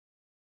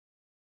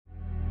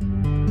The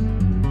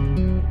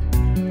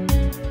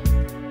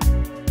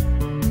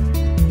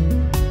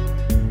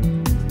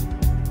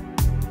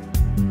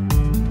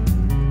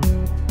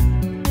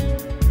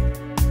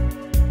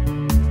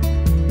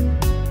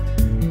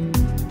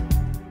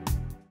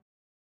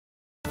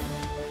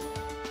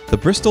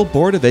Bristol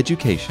Board of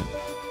Education.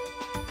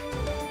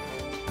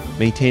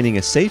 Maintaining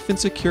a safe and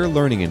secure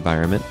learning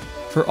environment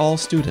for all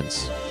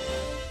students.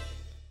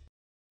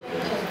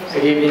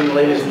 Good evening,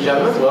 ladies and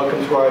gentlemen.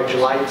 Welcome to our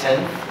July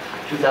 10th,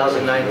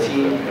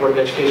 2019 Board of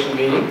Education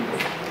meeting.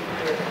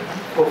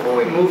 Before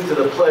we move to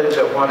the pledge,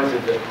 I wanted to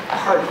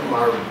depart from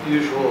our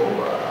usual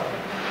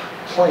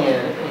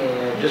plan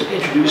and just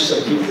introduce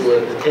some people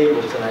at the table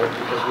tonight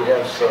because we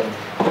have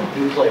some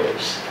new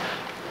players.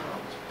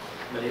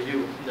 Many of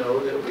you know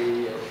that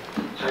we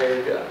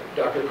hired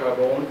Dr.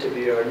 Carbone to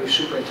be our new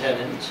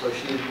superintendent, so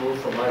she's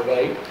moved from my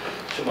right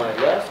to my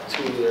left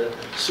to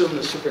assume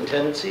the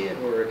superintendency,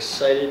 and we're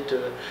excited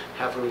to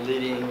have her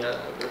leading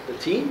the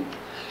team.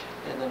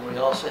 And then we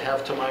also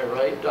have to my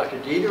right Dr.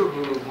 Dieter,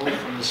 who moved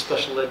from the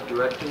special ed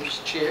director's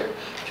chair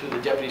to the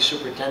deputy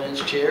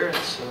superintendent's chair, and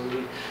so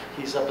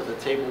he's up at the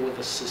table with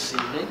us this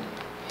evening.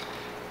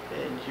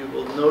 And you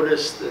will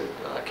notice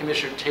that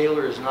Commissioner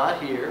Taylor is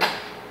not here.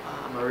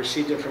 I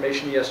received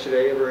information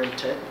yesterday of her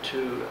intent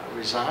to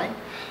resign,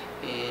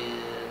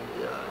 and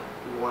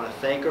we want to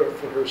thank her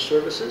for her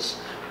services.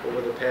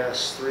 Over the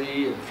past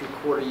 3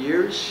 3/4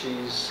 years,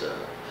 she's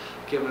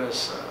given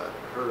us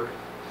her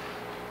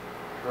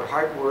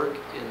hard work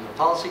in the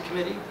policy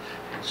committee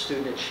and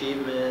student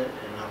achievement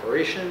and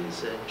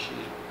operations, and she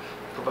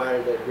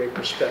provided a great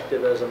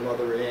perspective as a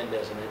mother and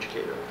as an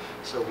educator.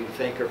 So we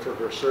thank her for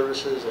her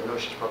services. I know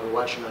she's probably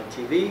watching on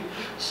TV,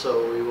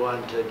 so we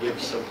wanted to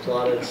give some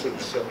plaudits and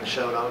some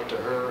shout out to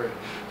her and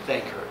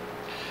thank her.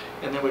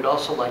 And then we'd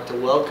also like to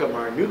welcome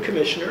our new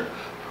commissioner,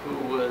 who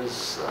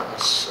was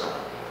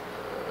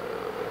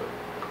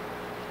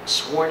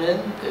sworn in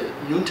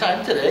at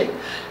noontime today,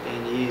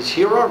 and he's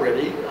here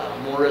already,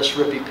 Morris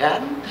Rippy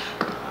Patton.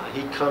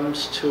 He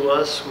comes to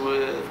us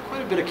with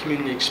quite a bit of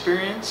community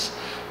experience.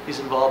 He's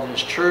involved in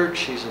his church,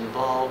 he's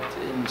involved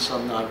in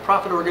some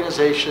nonprofit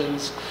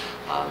organizations,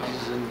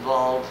 he's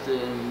involved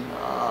in,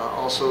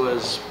 also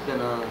has been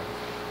a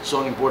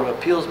zoning board of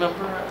appeals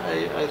member,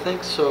 I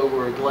think, so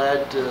we're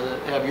glad to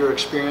have your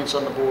experience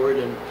on the board,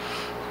 and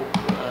hope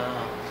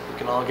we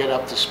can all get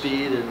up to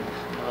speed and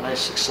have a nice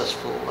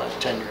successful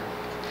tenure.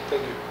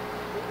 Thank you.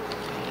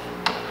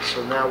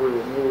 So now we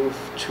will move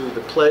to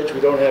the pledge. We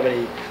don't have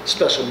any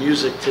special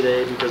music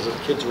today because the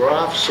kids were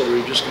off, so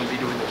we're just going to be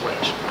doing the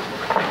pledge.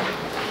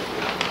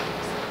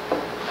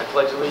 I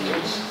pledge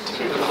allegiance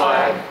to the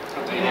flag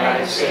of the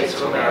United States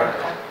of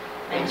America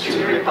and to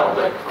the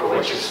republic for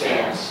which it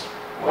stands,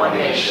 one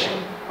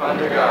nation,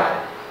 under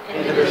God,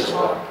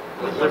 indivisible,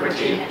 with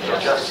liberty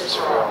and justice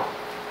for all.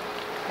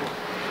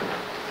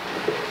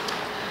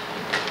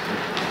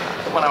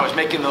 When I was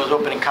making those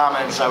opening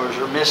comments, I was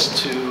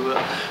remiss to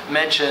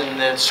mention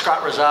that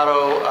Scott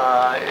Rosato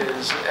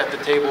is at the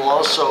table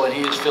also, and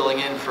he is filling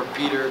in for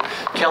Peter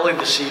Kelly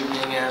this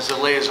evening as the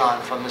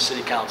liaison from the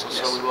City Council.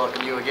 Yes. So we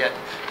welcome you again.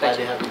 Glad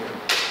to have you here.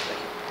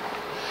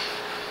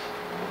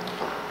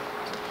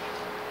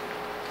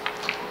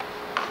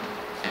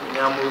 We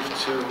now move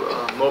to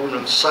a moment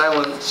of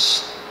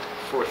silence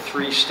for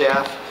 3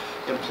 staff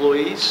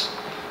employees.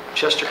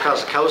 Chester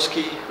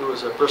Kozakowski, who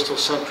was a Bristol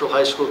Central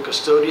High School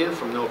custodian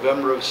from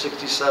November of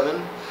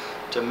 '67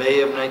 to May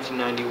of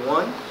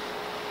 1991.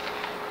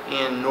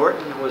 Ann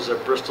Norton, who was a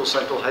Bristol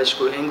Central High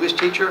School English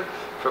teacher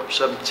from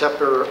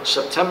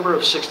September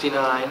of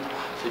 '69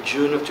 to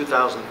June of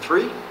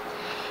 2003.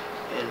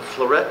 And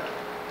Florette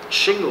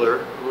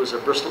Shingler, who was a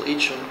Bristol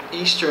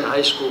Eastern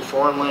High School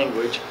foreign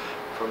language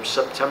from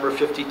September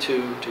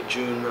 '52 to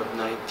June of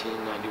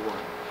 1991.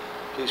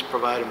 Please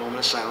provide a moment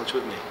of silence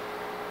with me.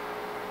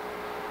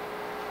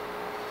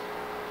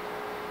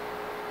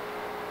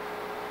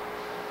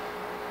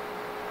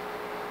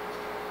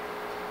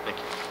 Thank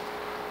you.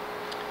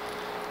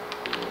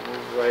 We'll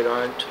move right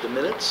on to the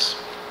minutes.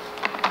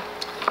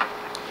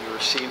 You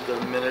received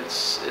the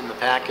minutes in the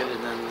packet,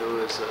 and then there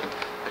was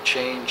a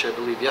change, I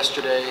believe,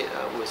 yesterday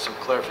with some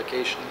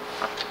clarification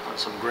on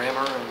some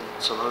grammar and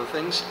some other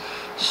things.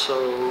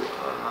 So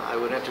I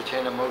would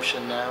entertain a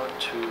motion now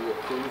to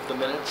approve the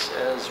minutes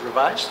as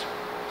revised.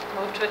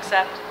 Move to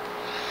accept.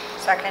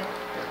 Second.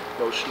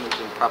 Motion has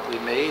been properly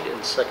made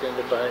and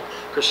seconded by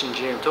Kristen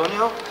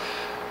Giantonio.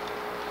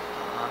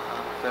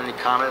 Any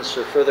comments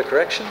or further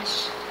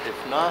corrections? If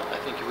not, I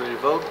think you're ready to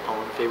vote. All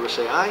in favor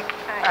say aye.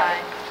 Aye.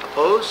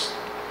 Opposed?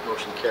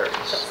 Motion carries.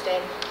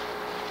 Abstain.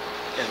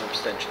 And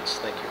abstentions.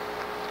 Thank you.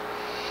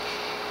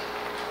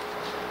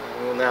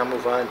 We'll now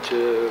move on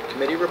to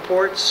committee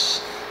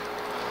reports.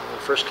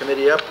 The first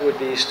committee up would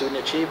be Student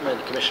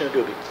Achievement. Commissioner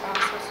Dubey.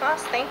 Awesome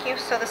sauce, thank you.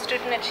 So the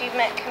Student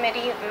Achievement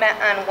Committee met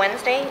on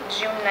Wednesday,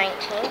 June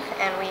 19th,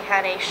 and we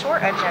had a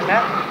short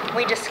agenda.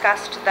 We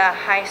discussed the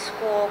high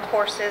school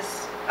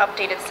courses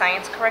updated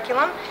science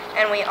curriculum,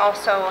 and we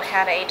also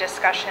had a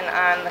discussion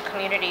on the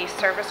community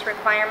service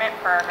requirement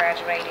for our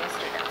graduating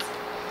students.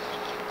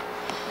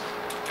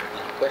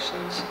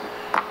 questions?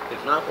 If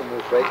not, we'll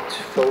move right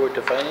forward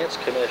to Finance.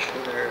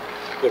 Commissioner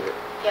Goodwin.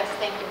 Yes,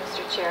 thank you,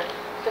 Mr. Chair.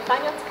 The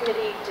Finance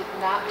Committee did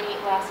not meet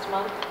last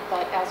month,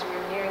 but as we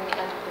were nearing the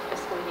end of the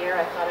fiscal year,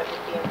 I thought it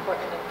would be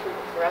important and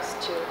prudent for us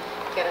to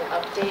get an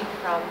update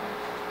from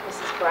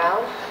Mrs.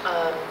 Brown.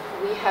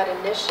 We had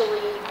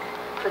initially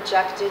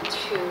projected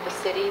to the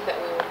city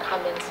that we would come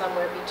in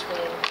somewhere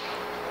between,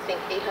 I think,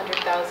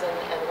 800,000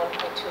 and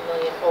 1.2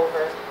 million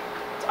over.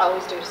 It's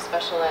always due to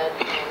special ed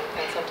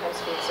and sometimes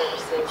food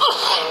services.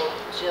 So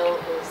Jill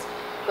is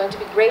going to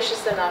be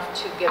gracious enough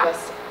to give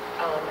us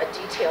a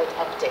detailed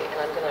update,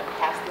 and I'm going to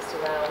pass this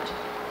around,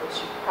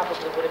 which you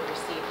probably would have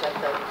received at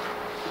the.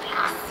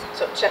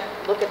 So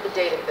look at the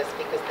date of this,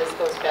 because this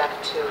goes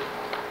back to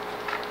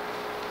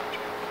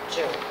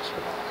June.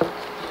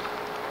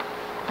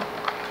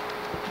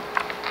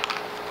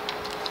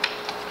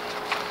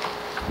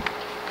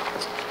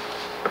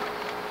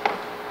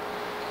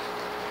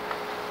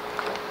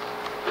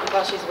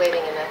 While she's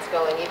waiting and that's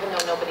going, even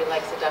though nobody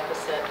likes a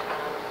deficit,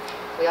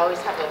 we always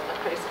have a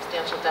pretty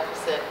substantial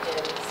deficit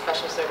in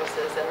special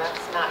services, and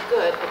that's not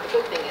good, but the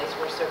good thing is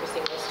we're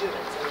servicing those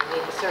students and we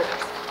need the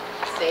service.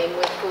 Same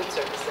with food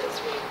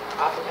services. We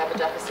often have a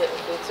deficit in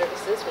food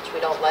services, which we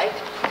don't like,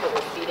 but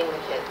we're feeding the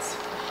kids.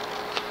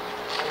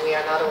 And we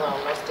are not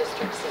alone. Most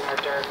districts in our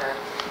DERG are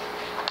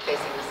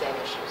facing the same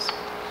issues.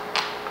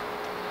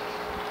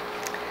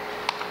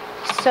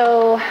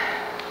 So,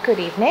 good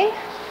evening.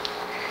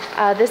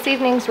 This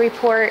evening's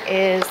report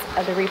is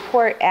the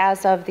report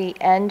as of the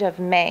end of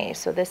May.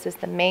 So this is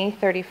the May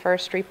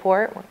 31st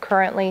report. We're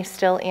currently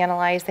still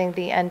analyzing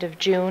the end of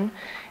June.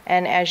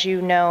 And as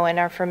you know and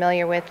are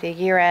familiar with, the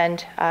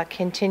year-end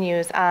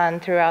continues on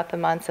throughout the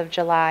months of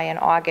July and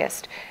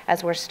August,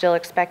 as we're still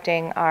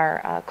expecting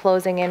our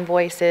closing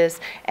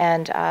invoices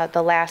and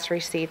the last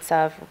receipts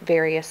of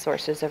various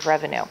sources of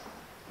revenue.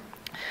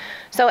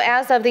 So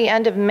as of the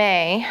end of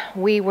May,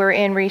 we were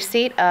in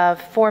receipt of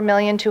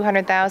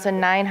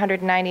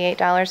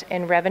 $4,200,998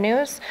 in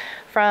revenues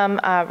from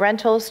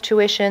rentals,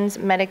 tuitions,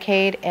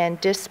 Medicaid,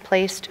 and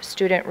displaced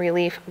student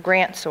relief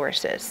grant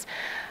sources.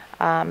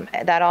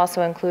 That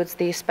also includes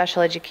the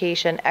special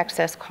education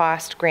excess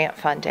cost grant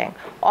funding.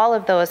 All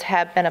of those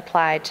have been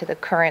applied to the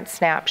current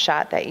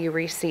snapshot that you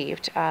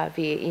received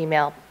via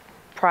email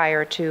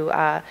prior to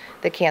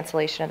the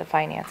cancellation of the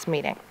finance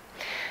meeting.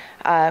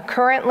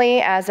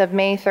 Currently, as of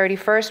May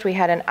 31st, we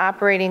had an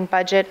operating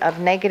budget of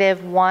negative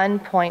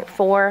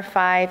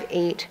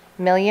 $1.458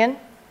 million.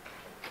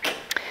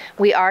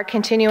 We are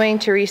continuing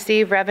to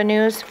receive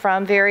revenues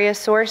from various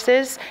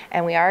sources,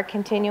 and we are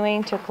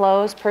continuing to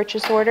close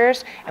purchase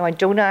orders, and we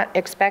do not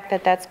expect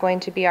that that's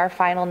going to be our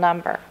final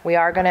number. We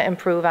are going to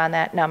improve on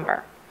that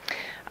number.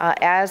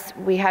 As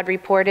we had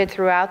reported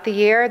throughout the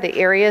year, the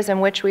areas in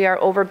which we are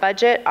over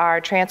budget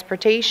are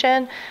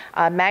transportation,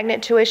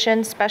 magnet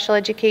tuition, special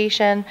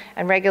education,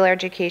 and regular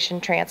education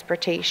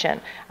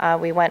transportation.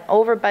 We went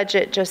over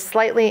budget just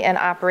slightly in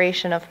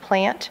operation of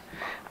plant,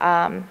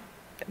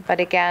 but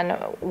again,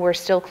 we're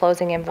still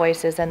closing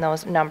invoices and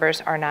those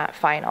numbers are not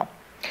final.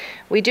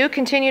 We do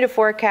continue to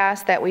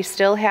forecast that we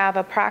still have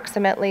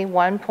approximately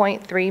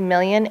 $1.3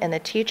 million in the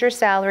teacher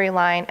salary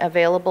line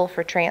available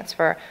for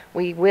transfer.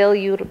 We will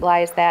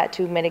utilize that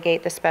to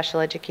mitigate the special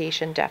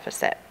education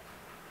deficit.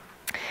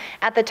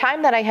 At the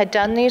time that I had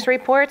done these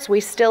reports, we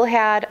still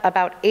had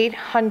about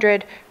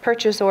 800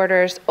 purchase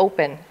orders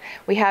open.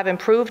 We have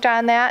improved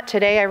on that.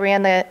 Today I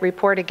ran the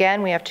report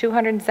again. We have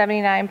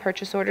 279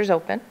 purchase orders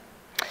open.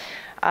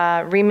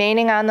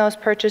 Remaining on those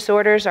purchase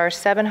orders are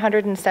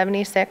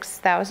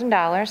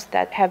 $776,000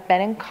 that have been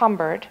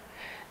encumbered.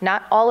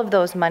 Not all of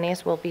those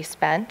monies will be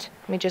spent.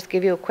 Let me just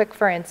give you a quick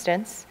for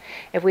instance.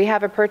 If we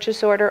have a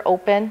purchase order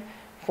open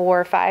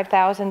for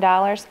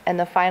 $5,000 and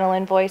the final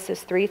invoice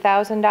is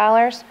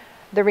 $3,000,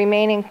 the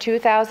remaining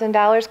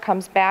 $2,000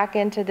 comes back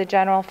into the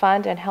general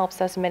fund and helps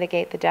us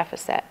mitigate the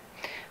deficit.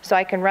 So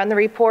I can run the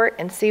report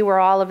and see where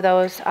all of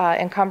those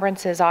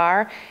encumbrances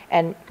are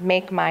and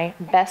make my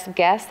best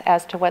guess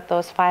as to what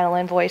those final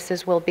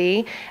invoices will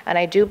be. And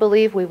I do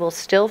believe we will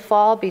still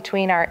fall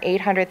between our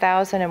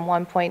 $800,000 and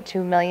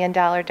 $1.2 million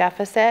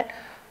deficit,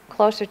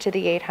 closer to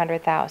the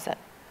 $800,000,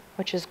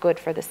 which is good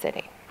for the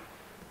city.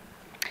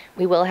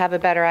 We will have a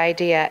better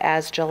idea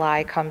as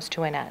July comes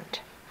to an end.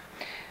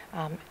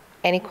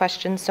 Any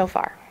questions so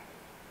far?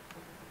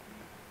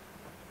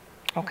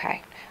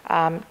 Okay.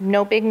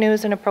 No big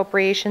news in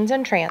appropriations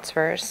and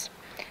transfers.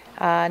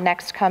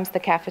 Next comes the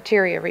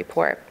cafeteria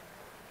report.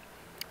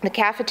 The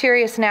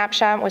cafeteria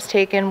snapshot was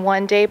taken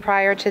one day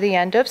prior to the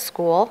end of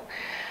school.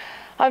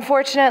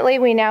 Unfortunately,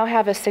 we now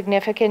have a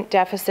significant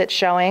deficit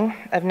showing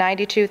of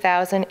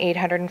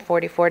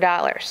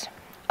 $92,844.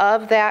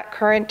 Of that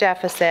current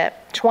deficit,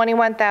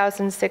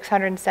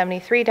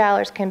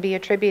 $21,673 can be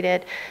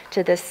attributed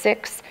to the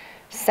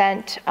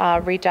 6-cent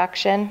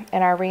reduction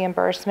in our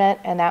reimbursement,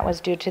 and that was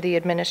due to the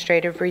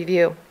administrative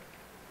review.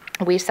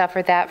 We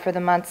suffered that for the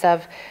months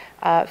of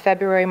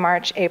February,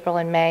 March, April,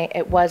 and May.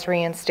 It was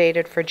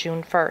reinstated for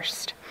June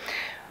 1st.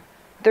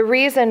 The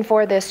reason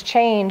for this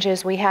change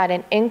is we had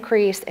an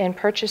increase in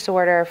purchase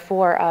order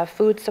for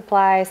food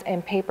supplies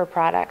and paper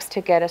products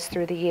to get us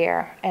through the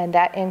year, and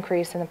that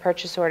increase in the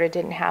purchase order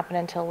didn't happen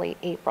until late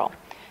April.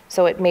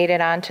 So it made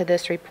it onto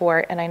this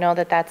report, and I know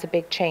that that's a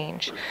big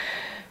change.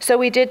 So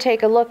we did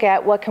take a look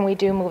at what can we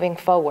do moving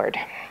forward.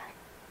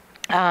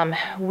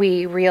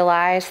 We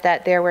realized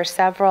that there were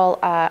several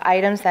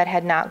items that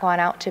had not gone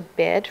out to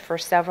bid for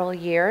several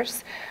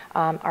years.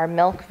 Our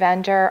milk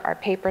vendor, our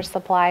paper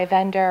supply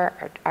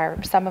vendor,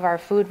 some of our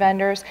food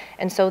vendors,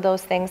 and so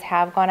those things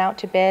have gone out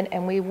to bid,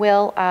 and we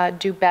will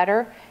do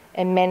better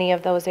in many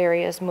of those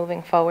areas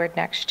moving forward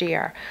next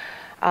year.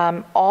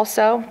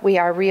 Also, we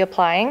are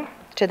reapplying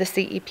to the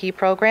CEP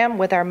program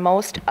with our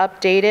most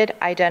updated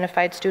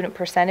identified student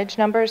percentage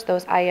numbers,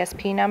 those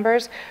ISP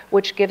numbers,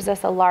 which gives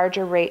us a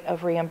larger rate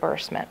of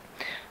reimbursement.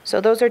 So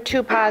those are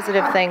two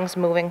positive things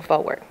moving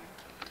forward.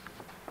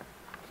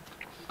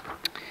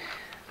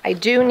 I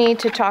do need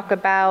to talk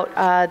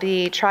about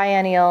the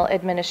triennial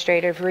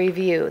administrative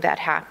review that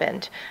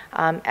happened.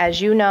 As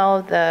you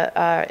know, the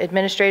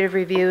administrative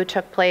review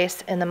took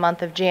place in the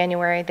month of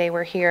January. They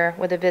were here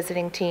with a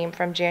visiting team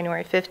from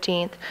January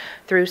 15th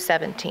through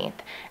 17th.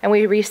 And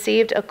we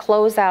received a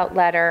closeout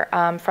letter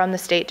from the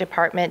State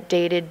Department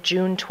dated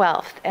June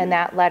 12th, and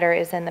that letter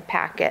is in the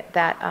packet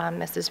that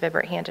Mrs.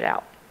 Vibert handed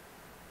out.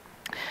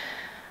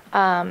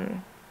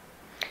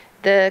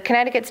 The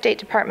Connecticut State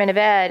Department of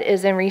Ed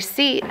is in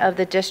receipt of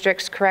the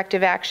district's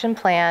corrective action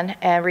plan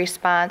and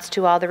response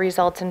to all the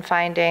results and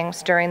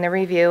findings during the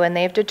review, and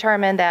they've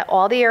determined that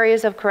all the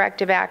areas of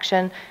corrective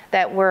action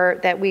that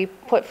we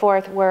put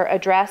forth were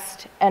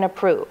addressed and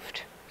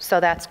approved.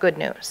 So that's good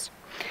news.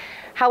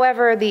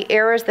 However, the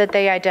errors that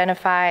they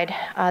identified,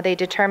 they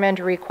determined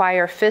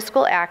require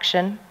fiscal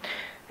action,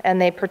 and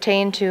they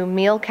pertain to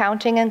meal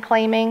counting and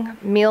claiming,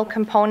 meal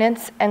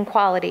components and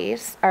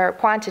quantities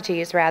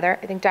rather.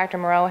 I think Dr.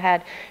 Moreau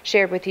had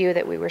shared with you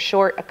that we were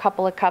short a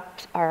couple of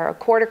cups or a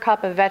quarter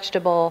cup of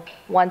vegetable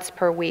once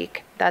per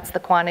week. That's the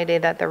quantity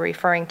that they're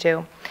referring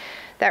to.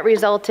 That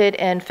resulted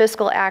in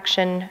fiscal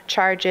action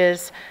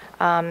charges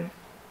in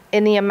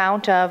the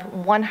amount of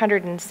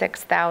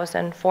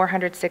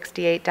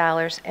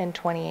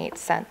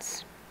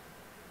 $106,468.28.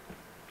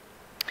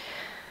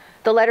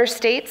 The letter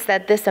states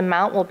that this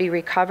amount will be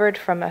recovered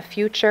from a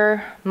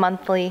future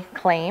monthly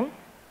claim.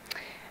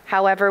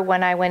 However,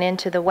 when I went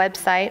into the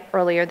website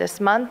earlier this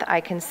month, I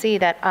can see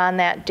that on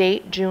that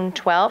date, June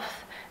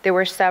 12th, there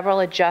were several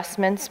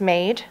adjustments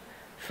made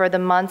for the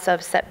months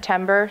of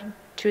September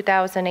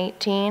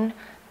 2018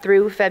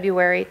 through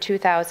February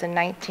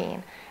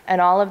 2019. And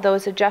all of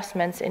those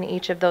adjustments in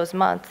each of those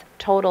months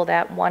totaled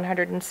at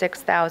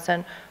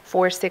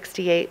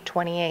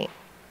 $106,468.28.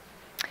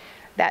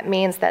 That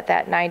means that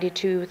that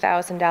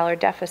 $92,000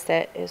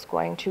 deficit is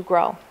going to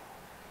grow.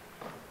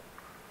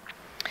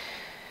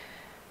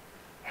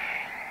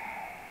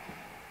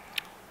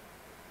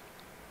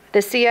 The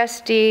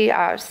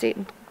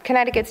CSD,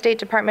 Connecticut State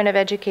Department of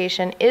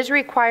Education, is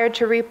required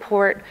to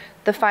report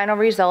the final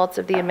results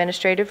of the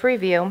administrative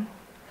review.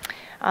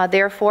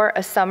 Therefore,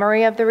 a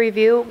summary of the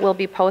review will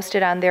be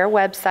posted on their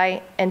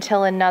website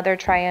until another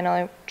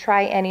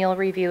triennial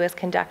review is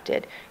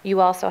conducted. You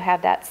also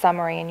have that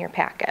summary in your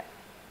packet.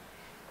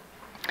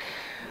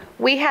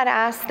 We had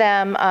asked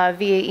them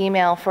via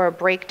email for a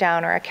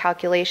breakdown or a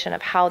calculation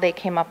of how they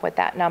came up with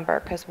that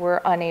number because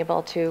we're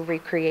unable to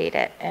recreate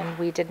it, and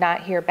we did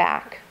not hear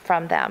back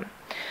from them.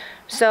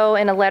 So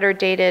in a letter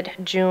dated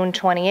June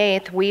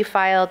 28th, we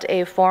filed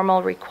a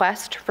formal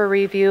request for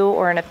review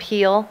or an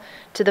appeal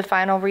to the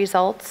final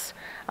results.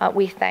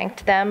 We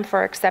thanked them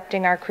for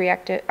accepting our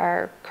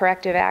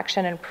corrective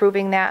action and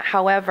proving that.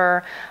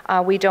 However,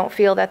 we don't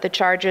feel that the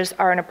charges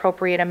are an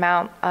appropriate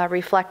amount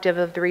reflective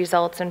of the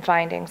results and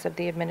findings of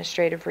the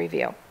administrative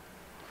review.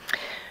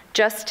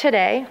 Just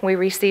today, we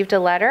received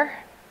a letter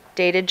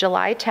dated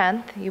July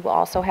 10th. You will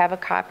also have a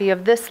copy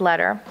of this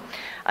letter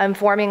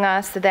informing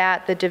us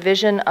that the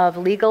Division of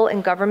Legal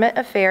and Government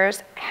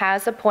Affairs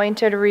has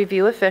appointed a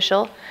review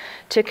official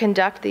to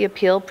conduct the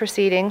appeal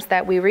proceedings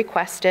that we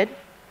requested.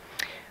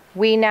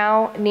 We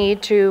now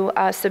need to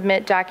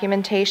submit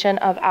documentation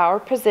of our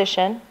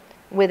position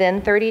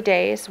within 30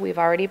 days. We've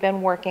already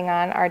been working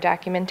on our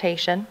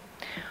documentation.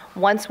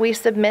 Once we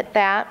submit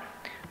that,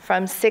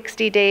 from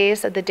 60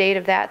 days of the date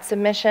of that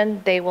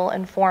submission, they will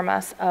inform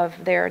us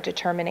of their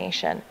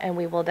determination, and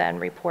we will then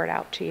report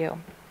out to you.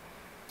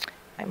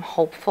 I'm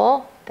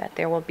hopeful that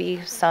there will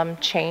be some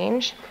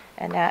change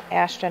in that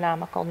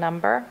astronomical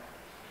number,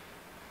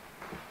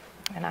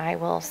 and I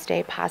will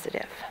stay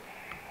positive.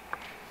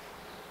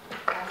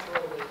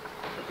 Absolutely.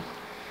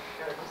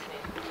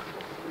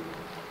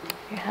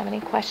 You have any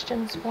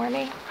questions for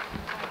me?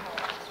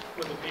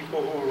 Were the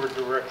people who were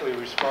directly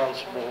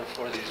responsible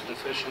for these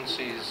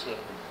deficiencies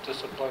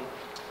disciplined?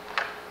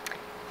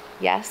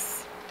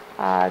 Yes.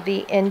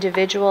 The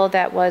individual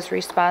that was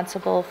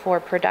responsible for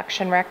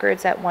production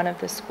records at one of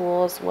the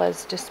schools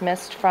was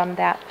dismissed from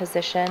that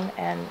position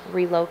and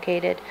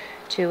relocated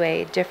to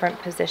a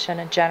different position,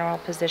 a general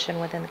position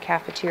within the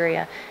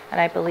cafeteria, and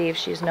I believe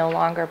she's no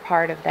longer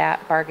part of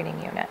that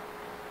bargaining unit.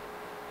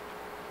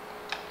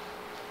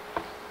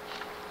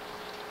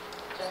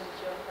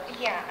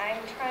 Yeah,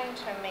 I'm trying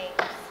to make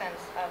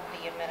sense of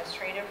the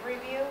administrative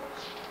review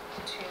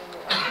to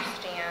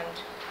understand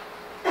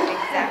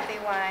exactly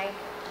why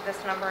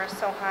this number is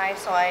so high.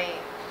 So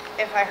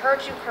if I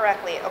heard you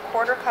correctly, a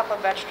quarter cup of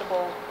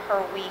vegetable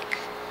per week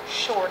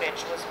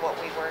shortage was what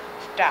we were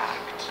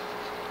docked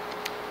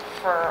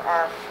for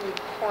our food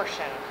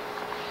portion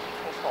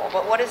control.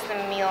 But what is the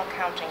meal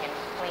counting and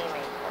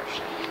claiming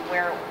portion?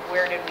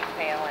 Where did we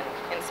fail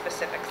in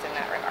specifics in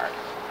that regard?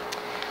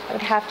 I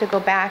would have to go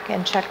back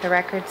and check the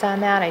records on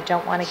that. I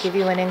don't want to give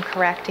you an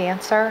incorrect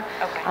answer.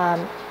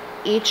 Okay.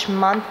 Each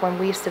month when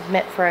we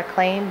submit for a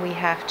claim, we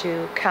have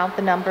to count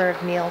the number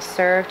of meals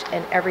served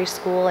in every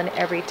school and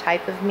every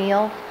type of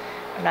meal.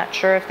 I'm not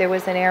sure if there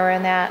was an error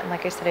in that, and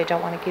like I said, I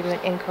don't want to give you an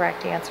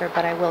incorrect answer,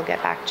 but I will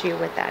get back to you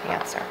with that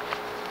answer.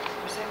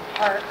 Was it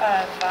part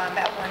of,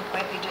 at one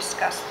point we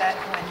discussed that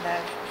when the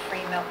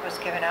free milk was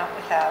given out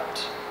without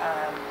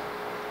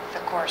the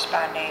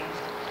corresponding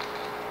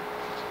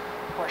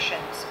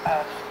portions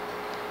of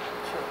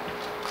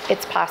food?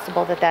 It's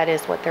possible that that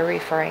is what they're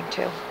referring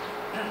to.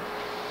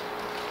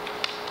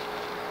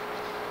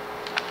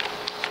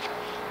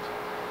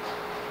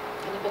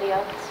 Anybody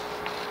else?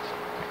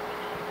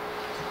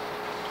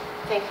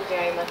 Thank you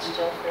very much,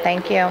 Jill, for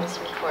Thank giving you. this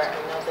report.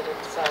 I know that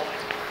it's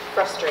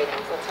frustrating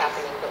what's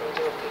happening, but we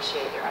do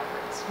appreciate your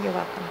efforts. You're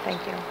welcome.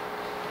 Thank you.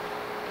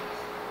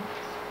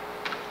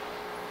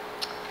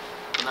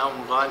 Now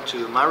move on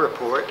to my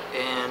report,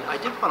 and I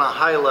did want to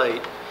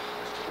highlight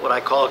what I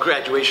call a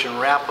graduation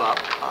wrap-up.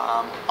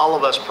 All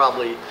of us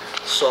probably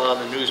saw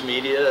the news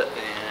media,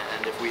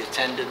 and if we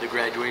attended the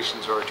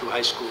graduations of our two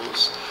high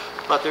schools,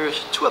 but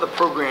there's two other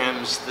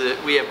programs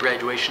that we have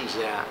graduations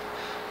at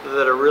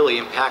that are really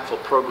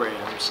impactful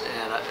programs,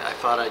 and I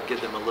thought I'd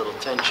give them a little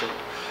attention.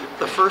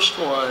 The first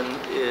one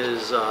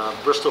is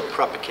Bristol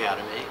Prep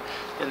Academy,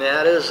 and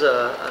that is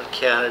an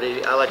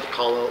academy, I like to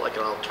call it like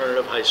an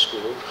alternative high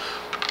school,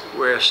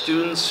 where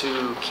students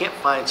who can't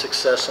find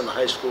success in the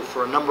high school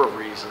for a number of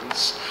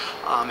reasons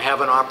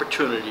have an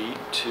opportunity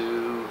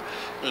to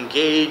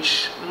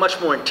engage much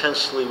more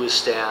intensely with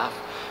staff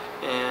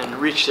and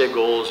reach their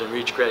goals and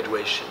reach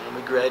graduation. And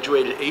we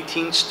graduated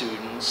 18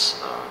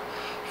 students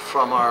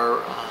from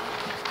our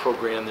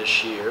program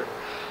this year,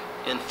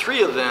 and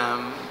 3 of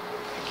them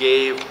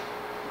gave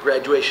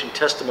graduation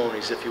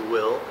testimonies, if you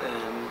will,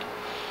 and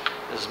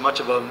as much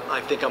of I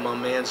think I'm a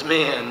man's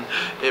man,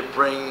 it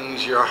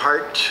brings your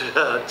heart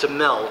to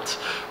melt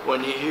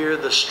when you hear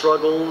the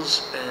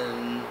struggles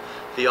and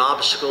the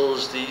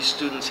obstacles these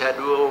students had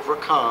to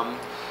overcome,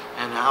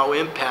 and how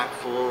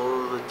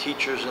impactful the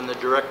teachers and the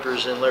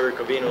directors in Larry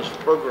Covino's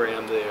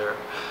program there.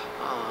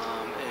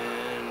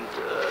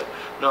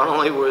 Not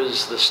only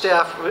was the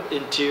staff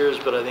in tears,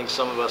 but I think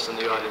some of us in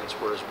the audience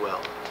were as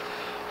well.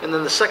 And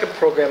then the second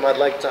program I'd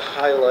like to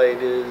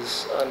highlight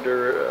is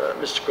under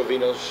Mr.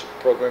 Covino's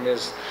program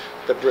is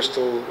the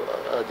Bristol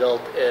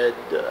Adult Ed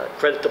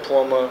Credit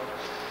Diploma.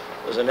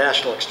 It was a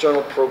national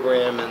external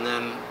program, and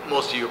then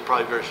most of you are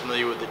probably very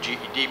familiar with the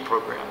GED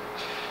program.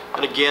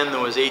 And again,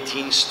 there was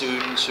 18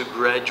 students who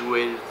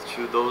graduated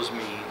through those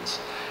means.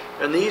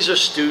 And these are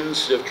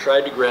students who have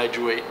tried to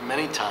graduate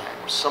many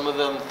times, some of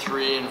them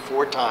 3 and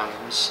 4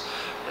 times,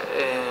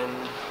 and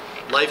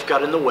life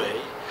got in the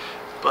way.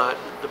 But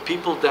the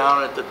people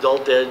down at the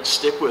Adult Ed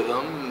stick with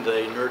them,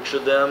 they nurture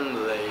them,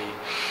 they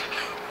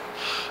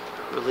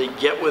really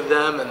get with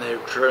them, and they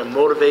try to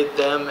motivate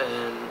them,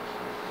 and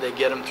they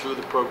get them through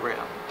the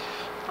program.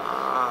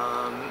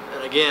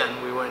 And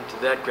again, we went to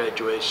that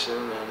graduation,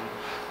 and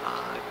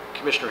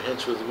Commissioner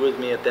Hintz was with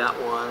me at that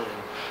one,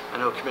 and I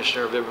know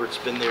Commissioner Vivert's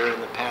been there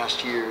in the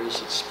past years.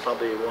 It's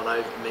probably one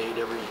I've made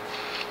every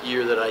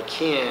year that I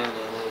can,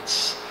 and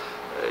it's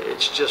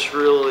just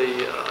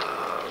really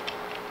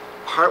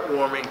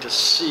heartwarming to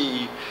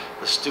see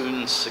the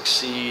students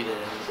succeed,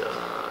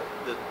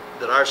 and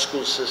that our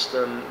school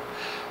system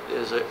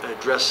is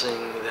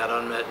addressing that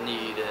unmet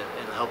need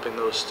and helping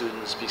those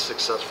students be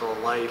successful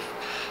in life.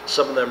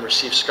 Some of them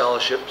receive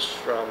scholarships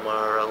from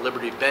our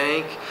Liberty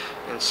Bank,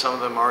 and some of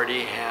them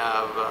already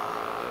have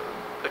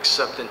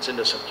acceptance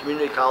into some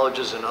community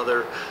colleges and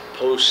other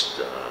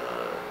post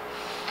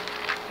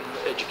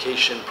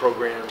education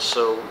programs.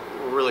 So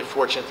we're really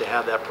fortunate to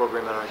have that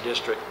program in our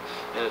district,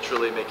 and it's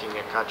really making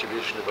a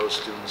contribution to those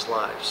students'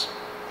 lives.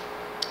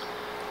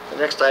 The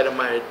next item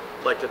I'd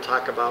like to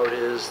talk about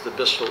is the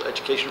Bristol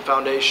Education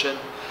Foundation.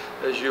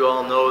 As you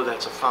all know,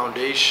 that's a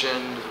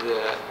foundation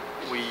that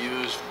we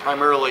use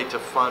primarily to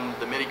fund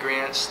the mini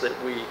grants that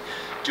we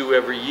do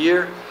every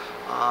year.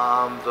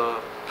 The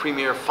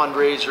premier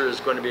fundraiser is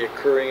going to be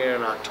occurring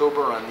in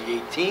October on the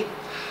 18th.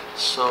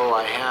 So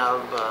I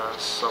have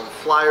some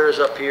flyers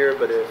up here,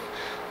 but if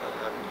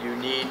you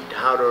need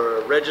how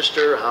to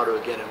register, how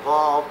to get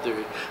involved,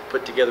 to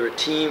put together a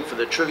team for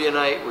the trivia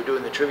night. We're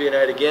doing the trivia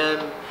night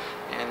again,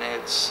 and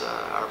it's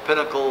our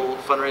pinnacle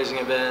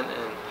fundraising event,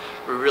 and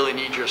we really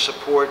need your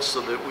support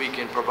so that we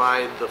can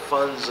provide the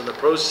funds and the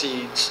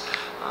proceeds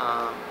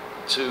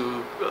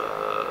to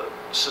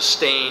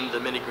sustain the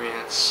mini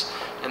grants.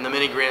 And the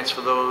mini grants,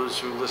 for those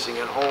who are listening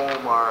at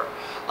home, are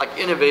like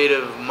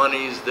innovative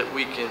monies that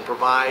we can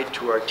provide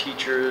to our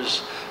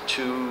teachers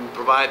to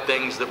provide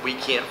things that we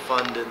can't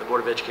fund in the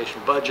Board of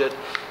Education budget.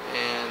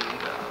 And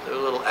they're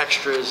little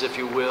extras, if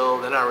you will.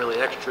 They're not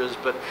really extras,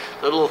 but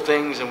they're little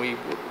things, and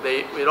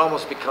it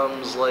almost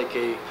becomes like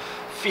a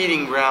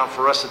feeding ground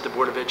for us at the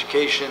Board of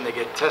Education. They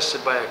get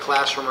tested by a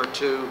classroom or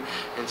two,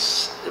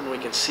 and we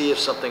can see if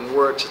something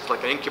works. It's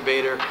like an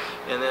incubator,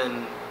 and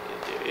then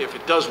if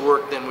it does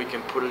work, then we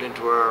can put it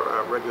into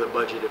our regular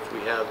budget if we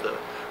have the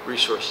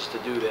resources to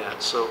do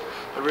that. So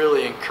I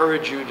really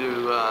encourage you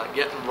to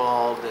get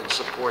involved and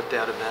support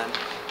that event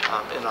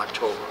in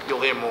October.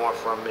 You'll hear more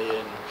from me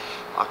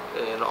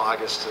in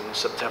August and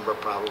September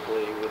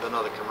probably with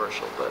another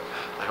commercial, but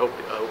I hope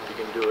you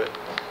can do it.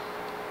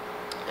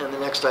 And the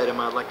next item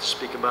I'd like to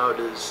speak about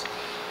is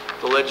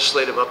the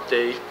legislative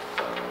update.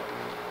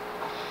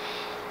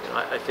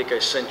 I think I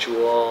sent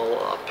you all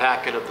a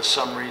packet of the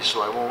summary,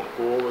 so I won't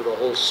go over the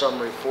whole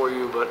summary for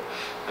you, but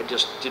I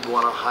just did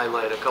want to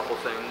highlight a couple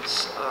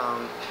things.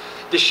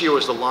 This year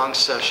was the long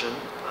session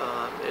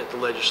at the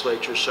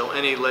legislature, so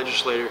any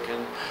legislator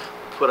can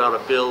put out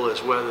a bill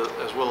as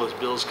well as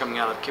bills coming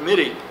out of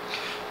committee.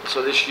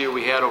 So this year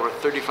we had over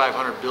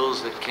 3,500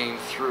 bills that came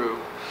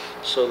through.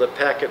 So the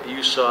packet that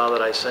you saw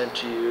that I sent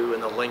to you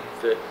and the link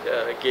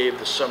that gave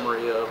the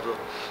summary of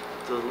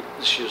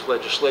this year's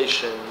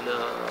legislation,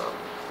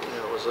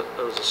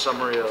 it was a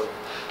summary of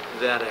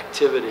that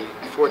activity.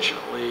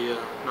 Fortunately,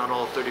 not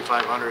all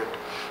 3,500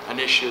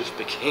 initiatives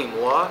became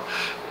law,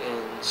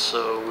 and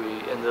so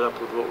we ended up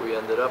with what we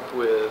ended up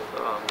with.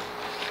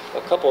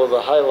 A couple of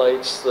the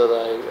highlights that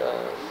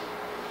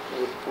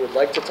I would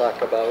like to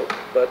talk about,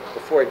 but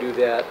before I do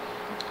that,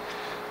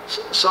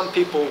 some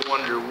people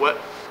wonder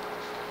what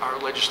our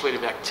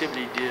legislative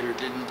activity did or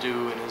didn't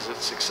do, and is it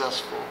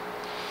successful?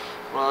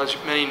 Well, as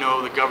many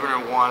know, the governor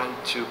wanted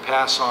to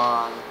pass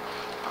on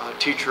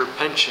teacher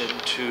pension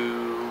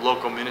to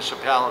local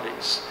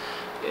municipalities.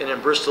 And in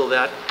Bristol,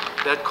 that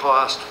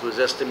cost was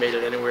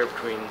estimated anywhere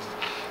between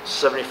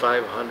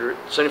 $75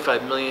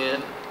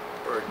 million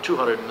or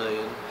 $200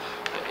 million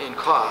in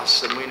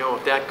costs. And we know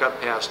if that got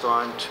passed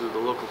on to the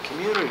local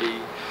community,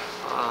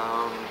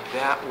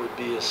 that would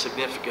be a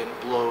significant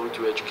blow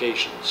to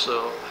education.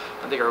 So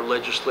I think our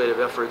legislative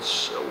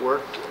efforts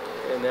worked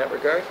in that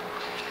regard.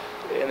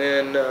 And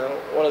then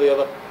one of the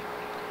other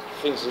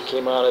things that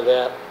came out of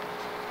that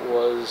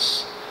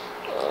was,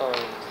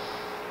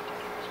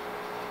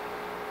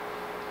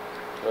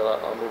 well,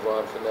 I'll move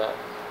on from that.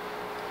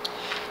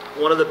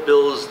 One of the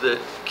bills that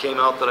came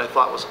out that I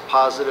thought was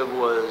positive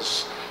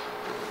was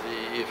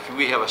if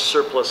we have a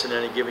surplus in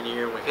any given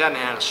year, and we hadn't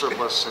had a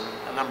surplus in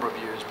a number of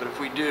years, but if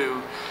we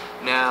do,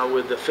 now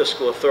with the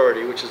fiscal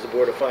authority, which is the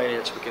Board of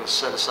Finance, we can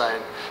set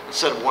aside,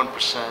 instead of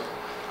 1%,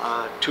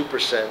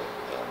 2%.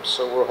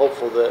 So we're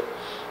hopeful that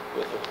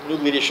with the new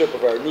leadership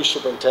of our new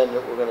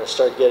superintendent, we're going to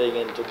start getting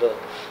into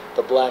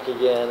the black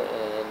again,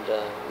 and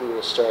we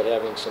will start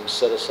having some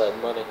set-aside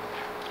money.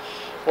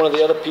 One of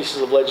the other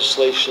pieces of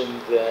legislation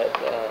that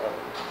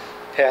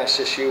passed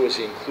this year was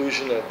the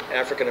inclusion of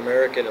African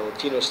American and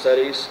Latino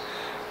studies,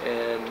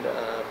 and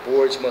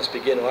boards must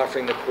begin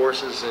offering the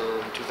courses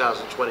in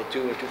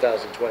 2022 and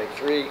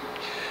 2023,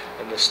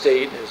 and the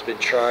state has been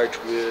charged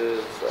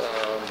with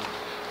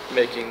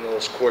making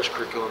those course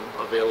curriculum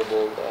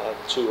available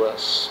to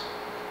us.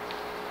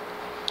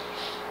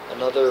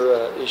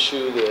 Another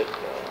issue that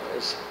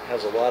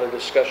has a lot of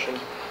discussion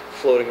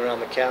floating around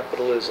the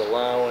Capitol is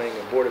allowing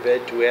a Board of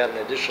Ed to add an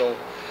additional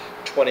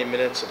 20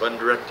 minutes of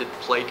undirected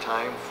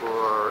playtime for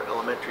our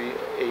elementary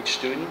age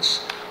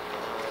students.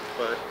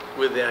 But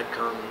with that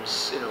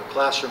comes,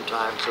 classroom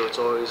time, so it's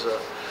always a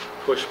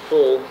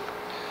push-pull.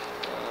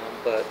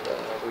 But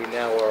we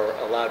now are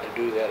allowed to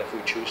do that if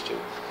we choose to.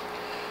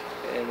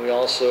 And we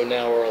also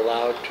now are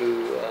allowed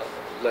to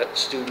let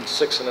students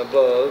 6 and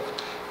above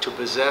to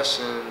possess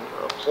and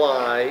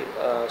apply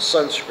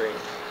sunscreen.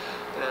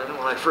 And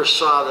when I first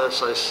saw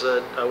this, I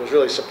said I was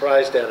really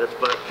surprised at it,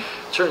 but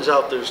it turns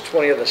out there's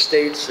 20 other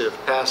states that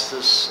have passed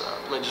this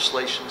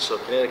legislation, so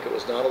Connecticut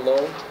was not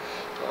alone.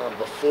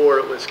 Before,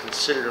 it was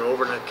considered an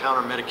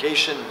over-the-counter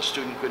medication, and the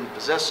student couldn't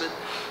possess it.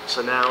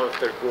 So now, if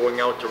they're going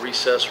out to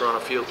recess or on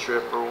a field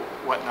trip or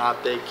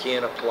whatnot, they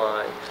can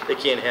apply. They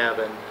can have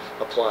and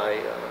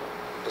apply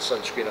the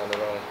sunscreen on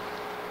their own.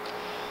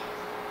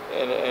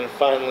 And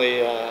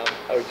finally, I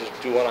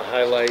just do want to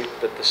highlight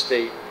that the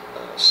state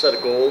set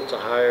a goal to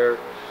hire,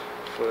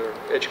 for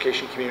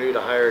education community,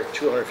 to hire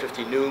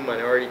 250 new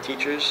minority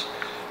teachers.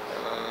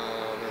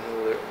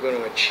 And we're going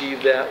to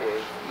achieve that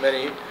with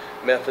many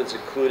methods,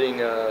 including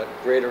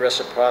greater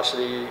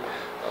reciprocity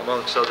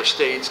amongst other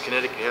states.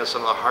 Connecticut has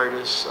some of the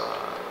hardest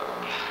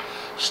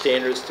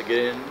standards to get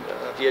in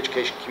the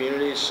education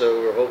community, so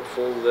we're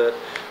hopeful that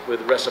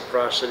with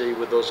reciprocity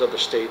with those other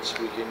states,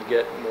 we can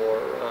get more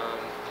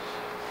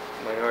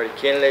minority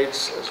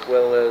candidates, as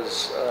well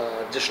as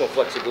additional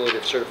flexibility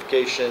of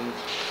certification.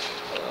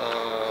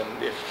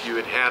 If you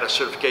had a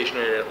certification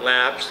and it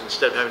lapsed,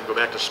 instead of having to go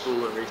back to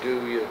school and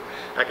redo your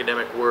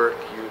academic work,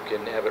 you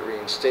can have it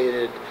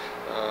reinstated.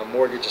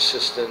 Mortgage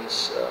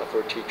assistance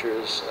for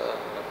teachers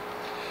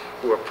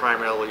who are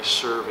primarily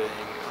serving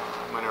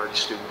minority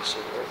students, so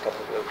there are a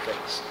couple of other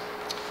things.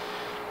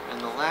 And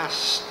the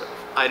last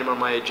item on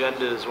my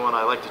agenda is one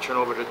I'd like to turn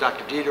over to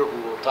Dr. Dieter,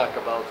 who will talk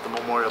about the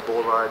Memorial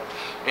Boulevard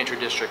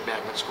Inter-District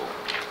Magnet School.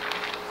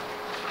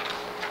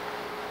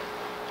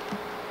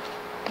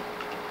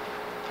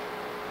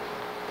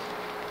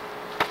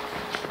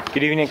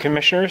 Good evening,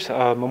 Commissioners.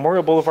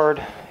 Memorial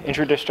Boulevard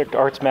Inter-District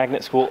Arts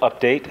Magnet School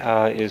update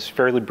is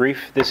fairly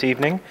brief this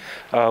evening.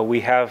 We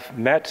have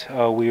met.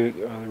 The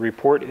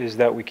report is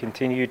that we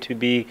continue to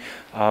be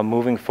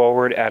moving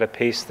forward at a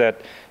pace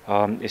that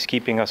is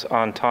keeping us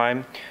on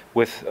time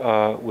with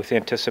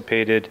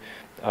anticipated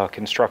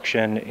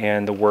construction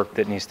and the work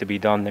that needs to be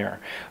done there.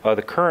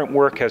 The current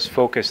work has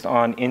focused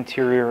on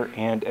interior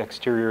and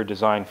exterior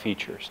design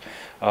features.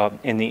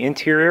 In the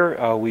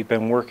interior, we've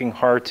been working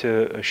hard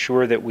to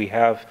assure that we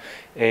have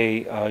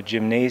a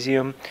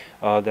gymnasium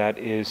that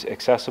is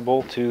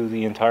accessible to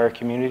the entire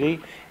community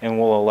and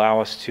will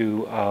allow us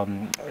to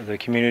the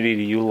community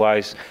to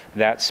utilize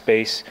that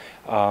space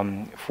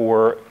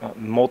for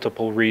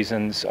multiple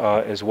reasons,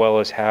 as well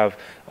as have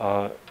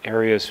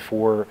areas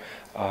for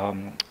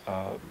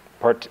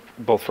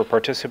both for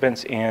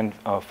participants and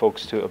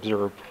folks to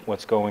observe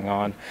what's going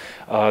on.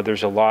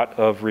 There's a lot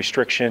of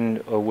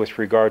restriction with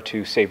regard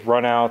to safe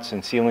runouts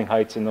and ceiling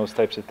heights and those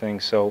types of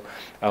things. So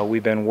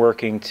we've been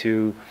working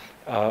to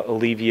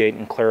alleviate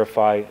and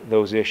clarify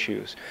those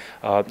issues.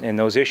 And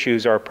those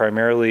issues are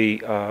primarily,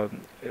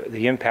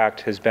 the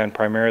impact has been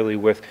primarily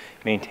with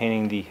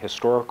maintaining the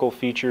historical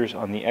features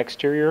on the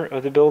exterior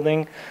of the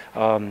building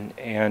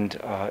and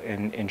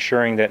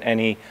ensuring that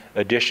any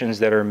additions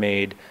that are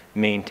made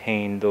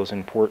maintain those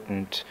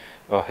important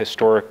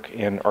historic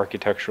and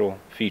architectural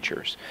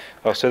features.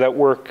 So that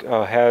work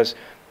has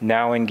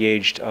now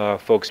engaged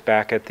folks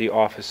back at the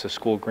Office of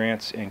School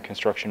Grants and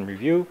Construction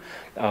Review,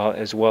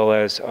 as well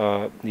as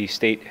the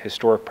State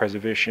Historic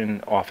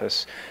Preservation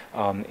Office.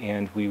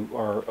 And we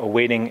are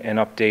awaiting an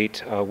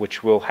update,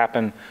 which will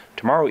happen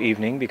tomorrow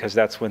evening, because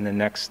that's when the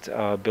next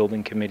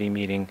building committee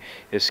meeting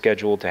is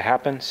scheduled to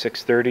happen,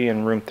 6:30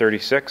 in room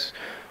 36.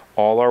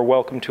 All are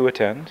welcome to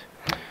attend.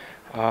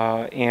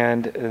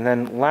 And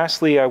then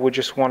lastly, I would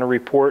just want to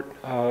report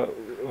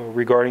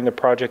regarding the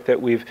project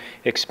that we've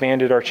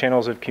expanded our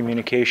channels of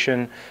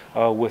communication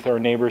with our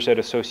neighbors at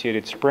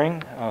Associated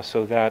Spring,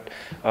 so that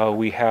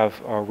we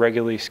have a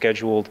regularly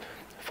scheduled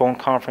phone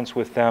conference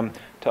with them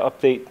to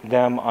update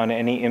them on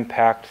any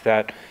impact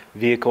that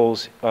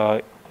vehicles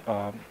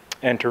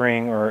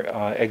entering or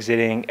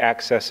exiting,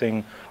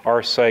 accessing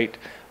our site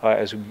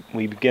as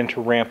we begin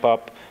to ramp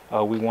up.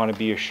 We want to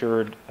be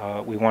assured,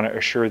 we want to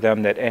assure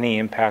them that any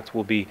impact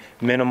will be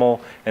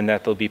minimal and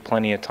that there'll be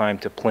plenty of time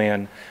to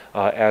plan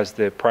as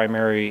the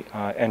primary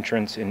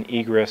entrance and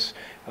egress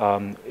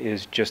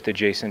is just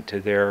adjacent to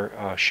their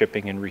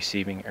shipping and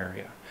receiving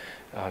area.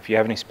 If you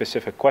have any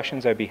specific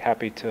questions, I'd be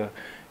happy to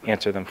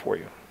answer them for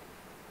you.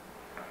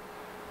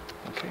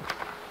 Okay,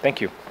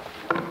 thank you.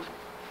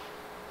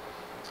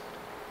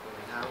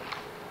 Now,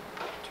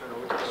 turn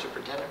over to the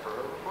superintendent for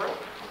her report.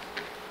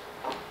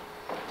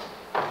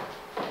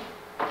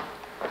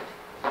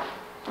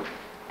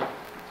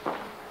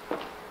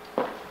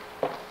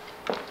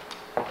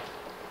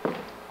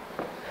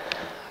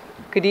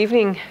 Good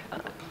evening,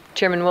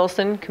 Chairman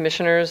Wilson,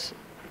 Commissioners,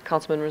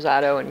 Councilman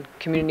Rosado, and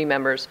community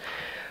members.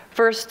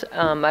 First,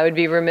 I would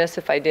be remiss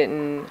if I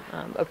didn't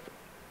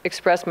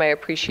express my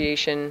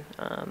appreciation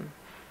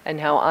and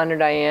how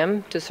honored I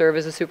am to serve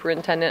as a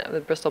superintendent of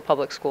the Bristol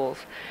Public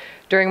Schools.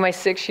 During my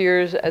 6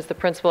 years as the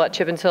principal at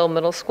Chippens Hill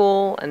Middle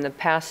School and the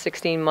past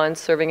 16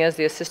 months serving as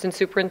the assistant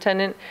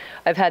superintendent,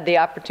 I've had the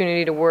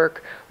opportunity to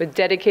work with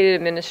dedicated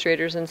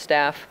administrators and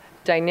staff,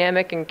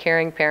 dynamic and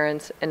caring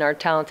parents, and our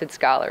talented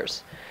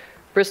scholars.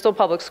 Bristol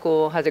Public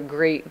School has a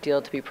great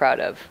deal to be proud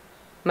of.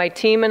 My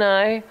team and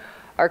I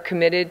are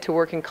committed to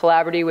working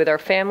collaboratively with our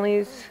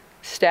families,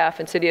 staff,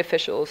 and city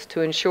officials to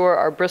ensure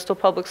our Bristol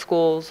Public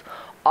Schools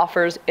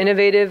offers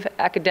innovative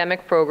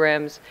academic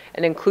programs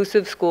and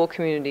inclusive school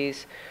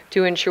communities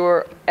to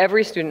ensure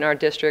every student in our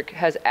district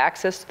has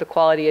access to the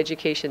quality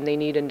education they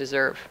need and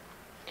deserve.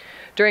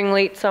 During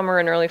late summer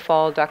and early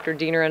fall, Dr.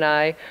 Diener and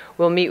I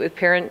will meet with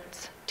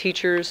parents,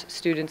 teachers,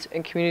 students,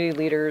 and community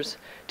leaders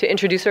to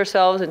introduce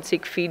ourselves and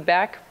seek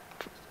feedback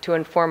to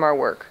inform our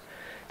work.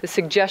 The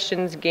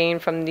suggestions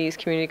gained from these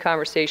community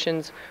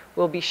conversations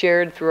will be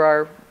shared through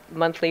our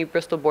monthly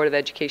Bristol Board of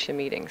Education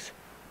meetings.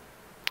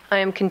 I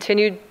am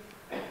committed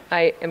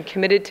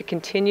to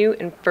continue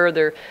and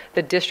further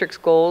the district's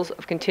goals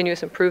of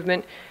continuous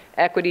improvement,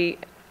 equity,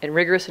 and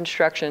rigorous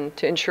instruction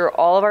to ensure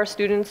all of our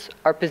students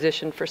are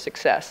positioned for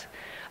success.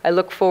 I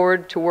look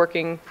forward to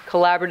working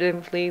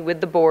collaboratively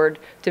with the board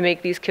to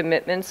make these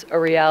commitments a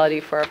reality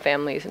for our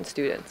families and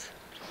students.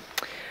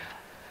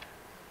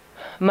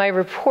 My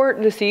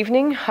report this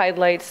evening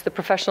highlights the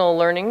professional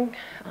learning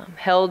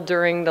held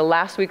during the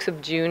last weeks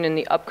of June and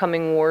the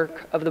upcoming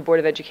work of the Board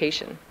of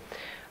Education.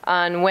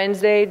 On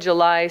Wednesday,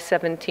 July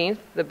 17th,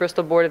 the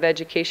Bristol Board of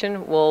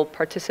Education will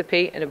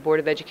participate in a Board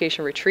of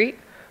Education retreat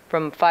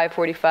from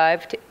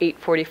 5:45 to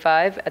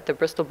 8:45 at the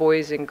Bristol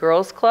Boys and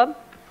Girls Club.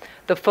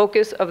 The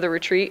focus of the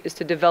retreat is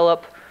to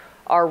develop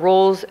our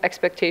roles,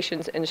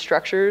 expectations, and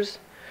structures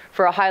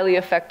for a highly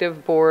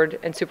effective board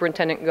and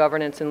superintendent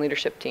governance and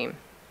leadership team.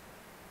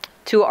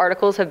 2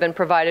 articles have been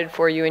provided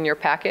for you in your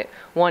packet,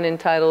 one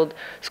entitled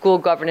School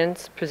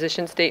Governance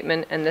Position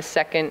Statement, and the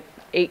second,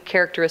 8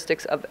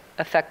 Characteristics of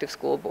Effective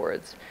School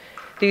Boards.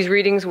 These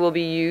readings will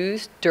be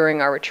used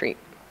during our retreat.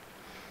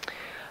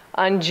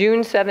 On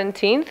June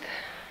 17th,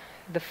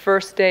 the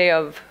first day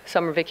of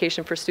summer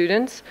vacation for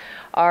students,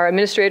 our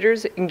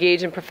administrators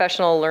engage in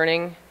professional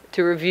learning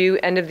to review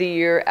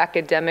end-of-the-year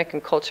academic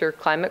and culture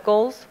climate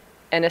goals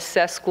and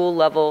assess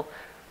school-level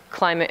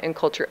climate and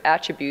culture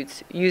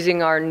attributes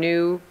using our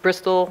new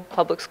Bristol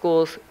Public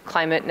Schools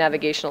Climate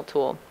Navigational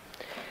Tool.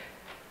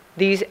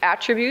 These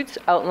attributes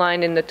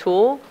outlined in the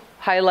tool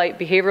highlight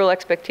behavioral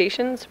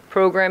expectations,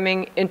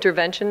 programming,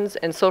 interventions,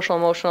 and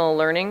social-emotional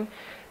learning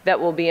that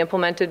will be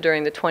implemented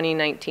during the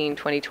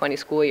 2019-2020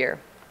 school year.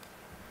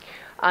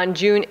 On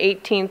June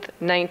 18th,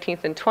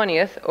 19th, and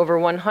 20th, over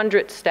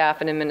 100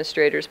 staff and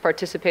administrators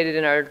participated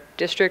in our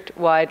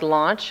district-wide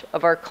launch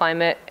of our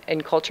climate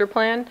and culture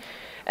plan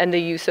and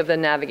the use of the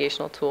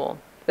navigational tool.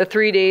 The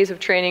 3 days of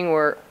training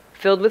were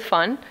filled with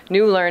fun,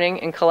 new learning,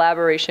 and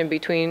collaboration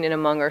between and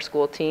among our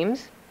school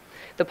teams.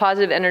 The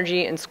positive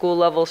energy and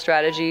school-level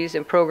strategies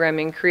and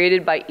programming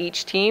created by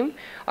each team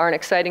are an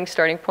exciting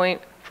starting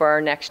point for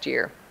our next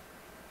year.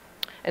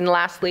 And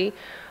lastly,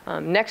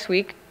 next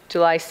week,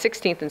 July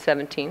 16th and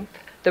 17th,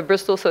 the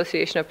Bristol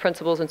Association of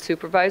Principals and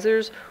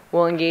Supervisors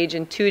will engage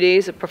in 2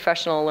 days of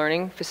professional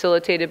learning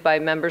facilitated by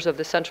members of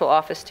the central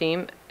office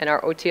team and our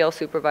OTL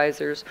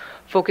supervisors,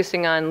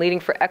 focusing on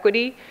leading for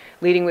equity,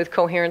 leading with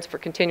coherence for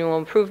continual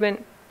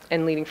improvement,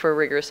 and leading for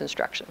rigorous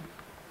instruction.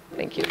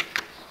 Thank you.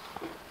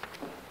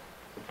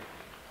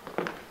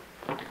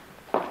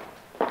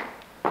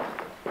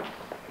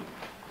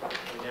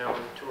 Now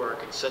to our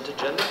consent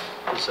agenda.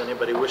 Does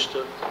anybody wish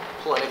to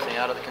pull anything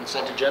out of the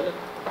consent agenda?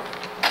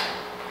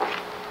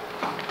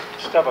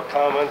 Just have a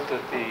comment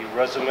that the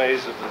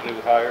resumes of the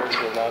new hires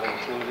are not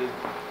included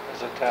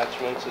as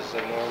attachments as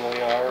they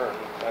normally are, and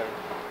I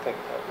think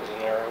that was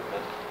an error,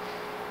 but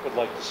would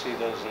like to see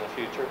those in the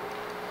future.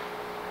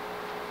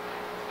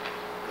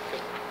 Okay.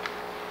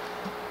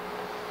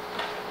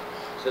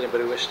 Does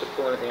anybody wish to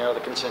pull anything out of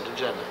the consent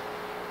agenda?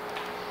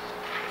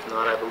 If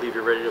not, I believe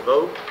you're ready to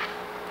vote.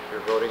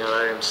 You're voting on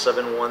items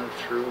 6.1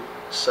 through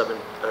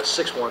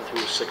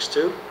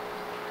 6.2.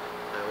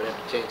 I would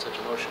entertain such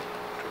a motion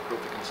to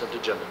approve the consent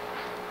agenda.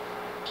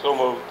 So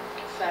moved.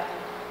 Second.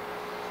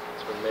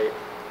 It's been made.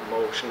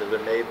 Motion has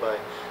been made by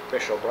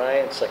Commissioner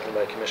O'Brien, seconded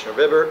by Commissioner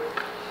Vibert.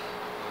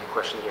 Any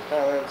questions or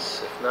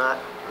comments? If not,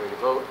 ready to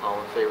vote. All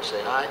in favor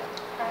say aye.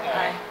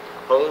 Aye.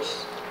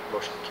 Opposed?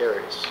 Motion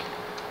carries.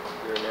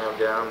 We are now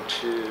down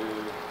to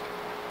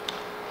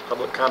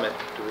public comment.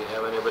 Do we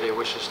have anybody who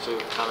wishes to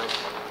comment?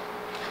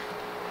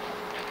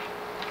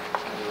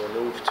 We will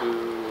move to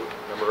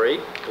number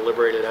 8,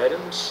 deliberated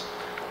items.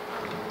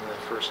 The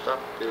first up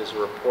is a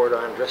report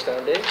on dress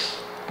down days.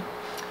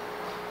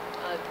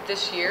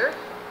 This year,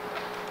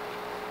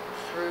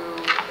 through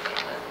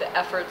the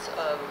efforts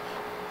of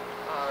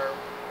our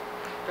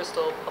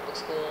Bristol Public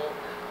School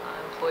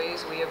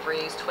employees, we have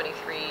raised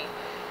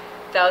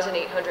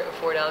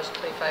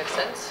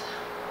 $23,804.25,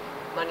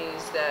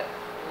 monies that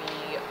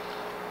we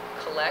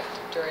collect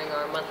during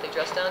our monthly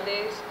dress down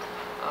days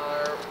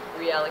are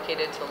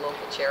reallocated to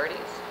local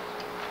charities.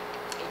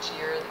 Each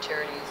year the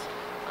charities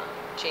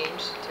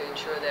change to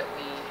ensure that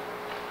we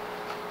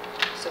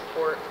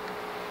support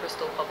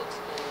Bristol Public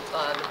School,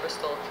 the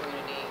Bristol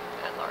community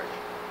at large.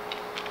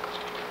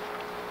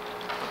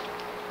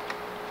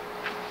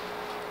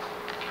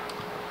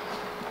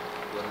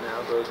 We'll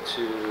now go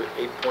to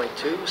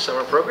 8.2,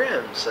 summer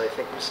programs. I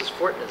think Mrs.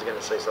 Fortin is going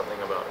to say something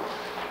about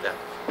that.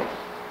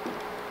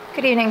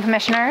 Good evening,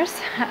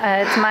 Commissioners.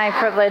 It's my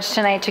privilege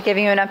tonight to give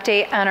you an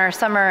update on our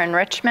summer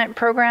enrichment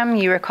program.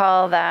 You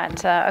recall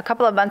that a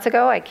couple of months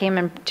ago I came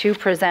in to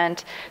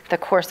present the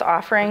course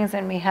offerings,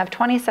 and we have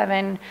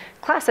 27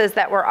 classes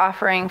that we're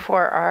offering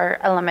for our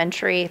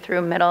elementary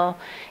through middle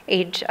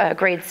age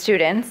grade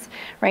students.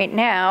 Right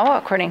now,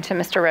 according to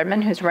Mr.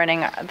 Redmond, who's running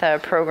the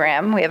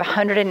program, we have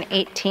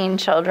 118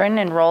 children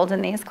enrolled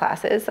in these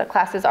classes. The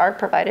classes are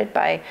provided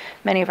by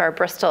many of our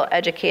Bristol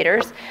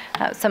educators.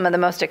 Some of the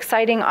most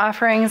exciting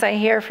offerings I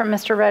hear from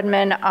Mr.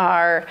 Redmond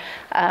are,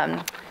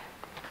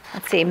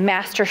 let's see,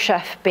 Master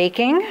Chef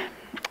baking,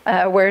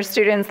 where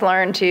students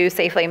learn to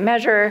safely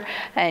measure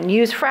and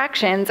use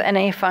fractions in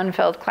a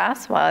fun-filled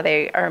class while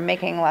they are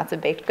making lots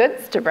of baked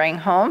goods to bring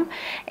home.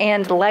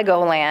 And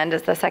Legoland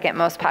is the second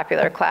most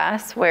popular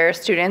class, where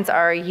students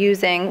are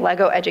using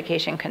Lego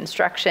education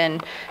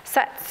construction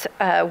sets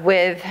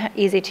with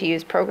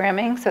easy-to-use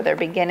programming. So they're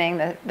beginning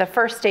the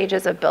first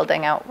stages of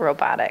building out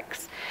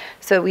robotics.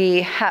 So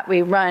we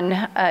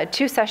run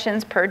 2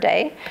 sessions per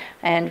day,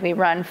 and we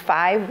run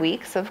 5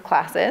 weeks of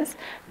classes.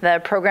 The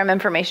program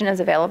information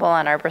is available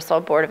on our Bristol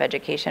Board of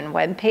Education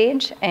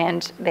webpage,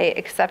 and they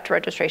accept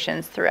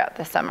registrations throughout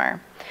the summer.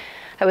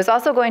 I was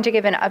also going to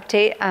give an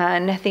update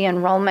on the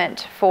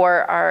enrollment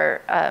for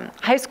our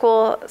high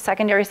school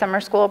secondary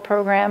summer school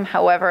program.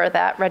 However,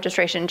 that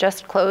registration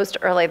just closed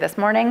early this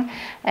morning,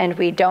 and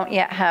we don't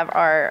yet have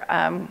our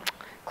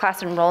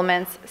class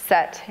enrollments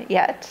set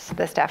yet.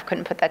 The staff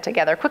couldn't put that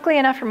together quickly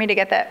enough for me to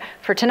get that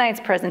for tonight's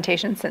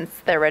presentation,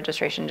 since their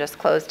registration just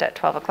closed at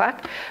 12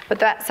 o'clock. But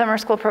that summer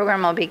school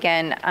program will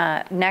begin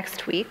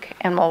next week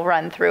and will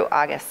run through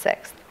August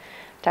 6th.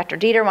 Dr.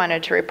 Dieter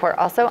wanted to report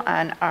also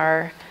on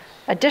our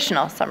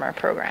additional summer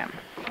program.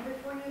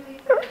 Before you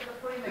leave,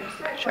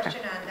 just a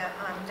question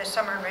on the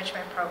summer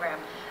enrichment program.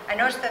 I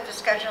noticed that the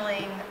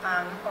scheduling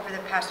over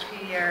the past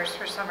few years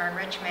for summer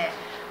enrichment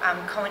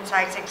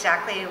coincides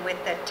exactly with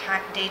the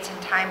dates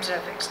and times of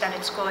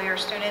extended school year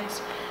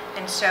students.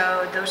 And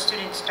so those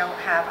students don't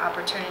have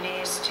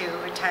opportunities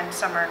to attend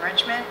summer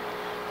enrichment.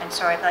 And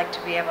so I'd like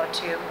to be able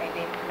to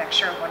maybe next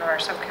year at one of our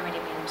subcommittee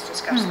meetings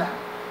discuss that.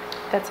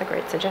 That's a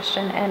great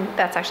suggestion, and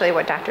that's actually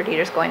what Dr. Dieter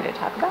is going to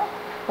talk about,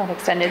 that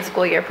extended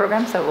school year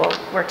program. So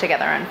we'll work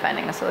together on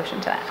finding a solution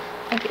to that.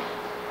 Thank you.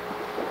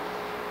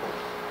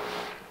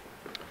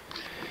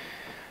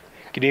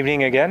 Good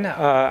evening again.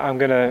 I'm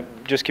going to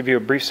just give you a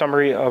brief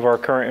summary of our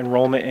current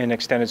enrollment in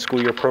extended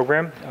school year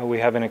program. We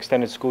have an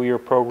extended school year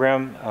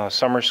program.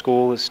 Summer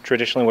school is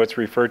traditionally what it's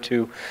referred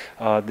to.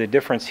 The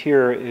difference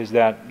here is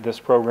that this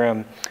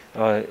program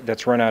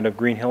that's run out of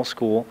Green Hill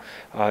School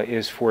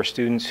is for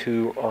students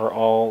who are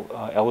all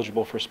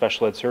eligible for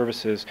special ed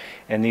services,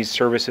 and these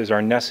services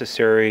are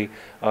necessary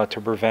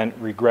to prevent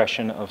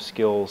regression of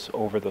skills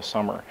over the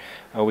summer.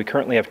 We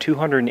currently have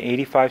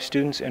 285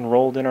 students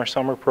enrolled in our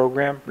summer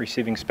program,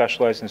 receiving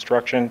specialized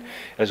instruction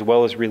as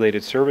well as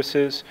related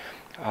services.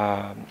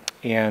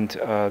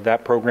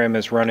 That program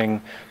is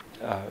running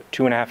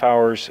 2.5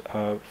 hours,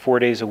 4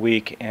 days a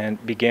week,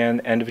 and began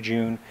end of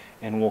June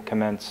and will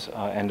commence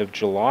end of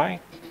July.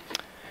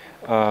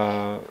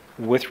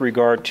 With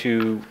regard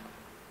to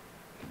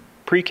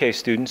pre-K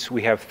students,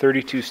 we have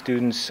 32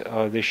 students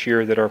this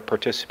year that are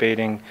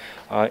participating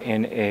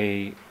in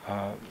a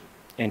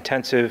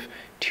intensive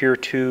Tier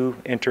 2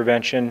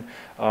 intervention,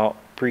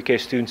 pre-K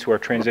students who are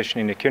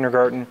transitioning to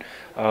kindergarten.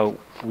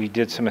 We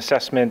did some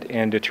assessment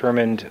and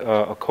determined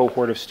a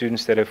cohort of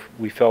students that if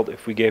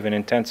we gave an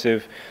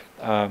intensive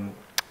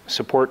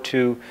support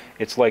to,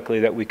 it's likely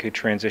that we could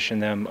transition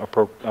them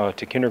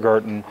to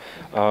kindergarten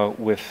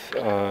with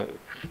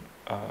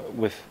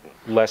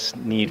less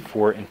need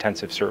for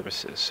intensive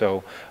services.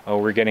 So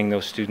we're getting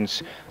those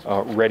students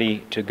ready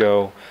to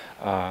go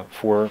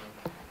for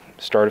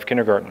start of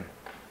kindergarten.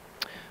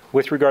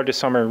 With regard to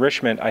summer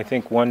enrichment, I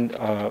think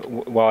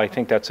while I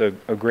think that's a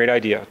great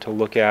idea to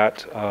look at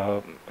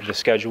the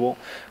schedule,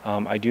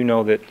 I do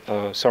know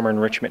that summer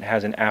enrichment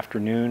has an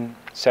afternoon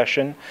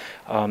session,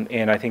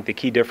 and I think the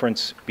key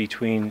difference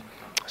between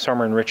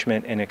summer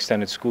enrichment and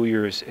extended school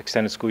year is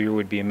extended school year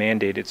would be a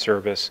mandated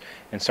service,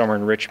 and summer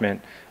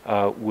enrichment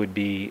would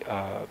be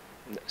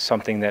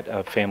something that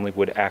a family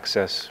would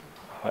access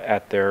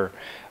at their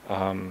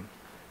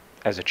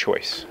as a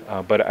choice.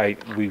 But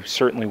we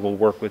certainly will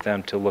work with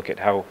them to look at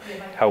how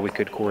we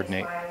could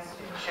coordinate.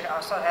 Students should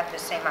also have the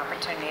same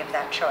opportunity of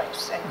that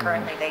choice, and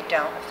currently they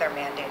don't if they're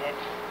mandated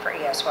for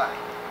ESY.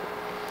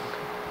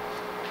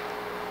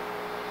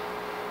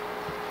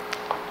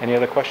 Any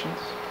other questions?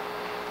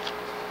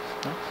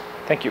 No?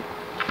 Thank you.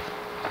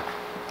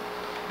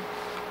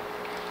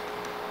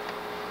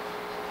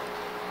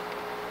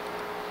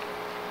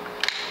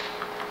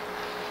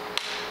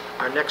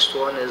 Our next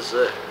one is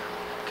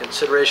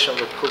consideration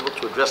of approval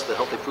to address the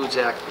Healthy Foods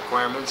Act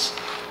requirements.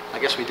 I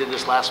guess we did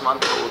this last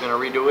month, but we're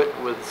going to redo it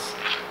with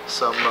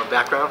some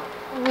background.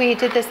 We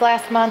did this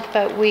last month,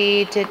 but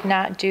we did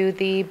not do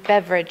the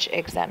beverage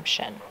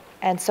exemption.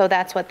 And so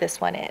that's what this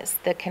one is.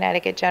 The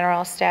Connecticut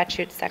General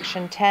Statute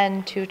Section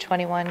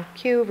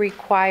 10-221Q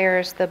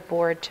requires the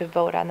board to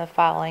vote on the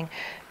following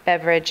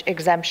beverage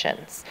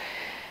exemptions.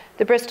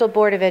 The Bristol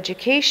Board of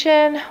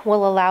Education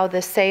will allow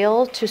the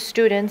sale to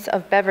students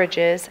of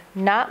beverages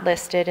not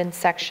listed in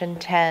Section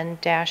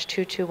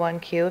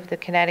 10-221Q of the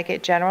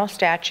Connecticut General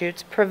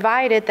Statutes,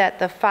 provided that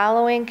the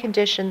following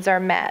conditions are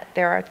met.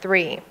 There are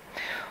 3.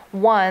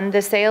 1,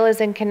 the sale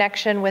is in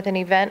connection with an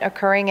event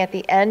occurring at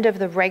the end of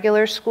the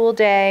regular school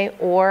day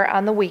or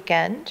on the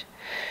weekend.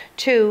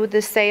 2,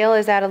 the sale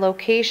is at a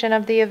location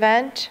of the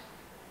event.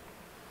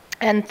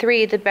 And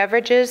 3, the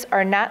beverages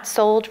are not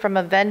sold from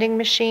a vending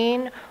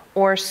machine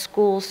or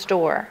school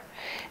store.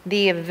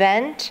 The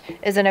event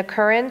is an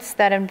occurrence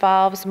that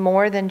involves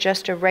more than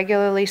just a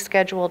regularly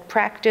scheduled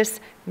practice,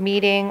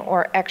 meeting,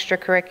 or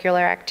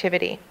extracurricular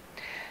activity.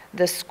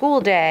 The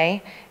school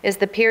day is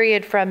the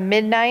period from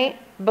midnight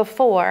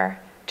before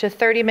to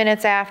 30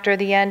 minutes after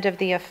the end of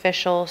the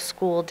official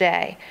school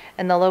day.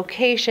 And the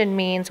location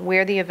means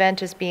where the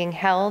event is being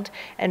held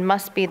and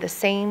must be the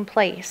same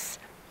place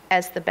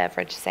as the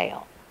beverage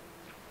sale.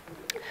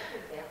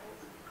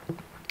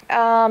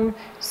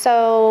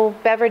 So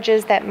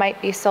beverages that might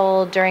be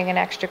sold during an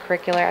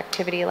extracurricular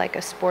activity like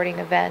a sporting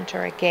event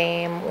or a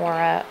game or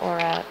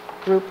a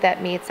group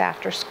that meets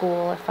after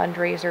school, a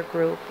fundraiser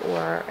group,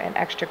 or an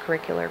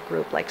extracurricular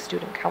group like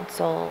student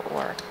council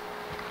or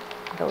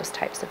those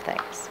types of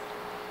things.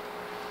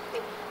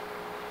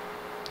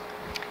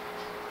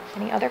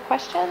 Any other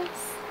questions?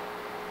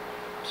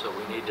 So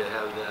we need to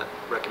have that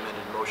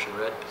recommended motion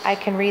read? I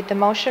can read the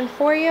motion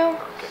for you.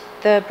 Okay.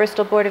 The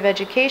Bristol Board of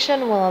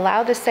Education will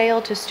allow the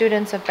sale to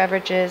students of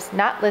beverages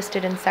not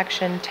listed in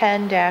Section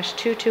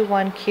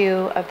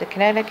 10-221Q of the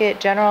Connecticut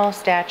General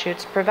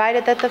Statutes,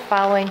 provided that the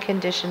following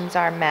conditions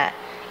are met.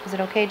 Is it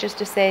okay just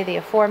to say the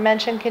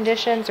aforementioned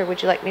conditions, or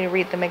would you like me to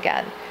read them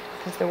again?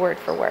 Because they're word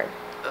for word.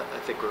 I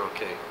think we're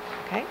okay.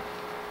 Okay.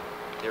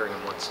 Hearing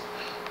them once.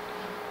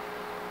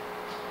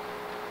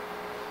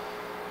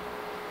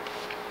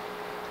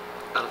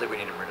 I don't think we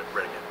need them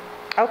read again.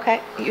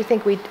 Okay. You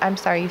think I'm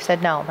sorry, you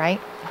said no,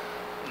 right?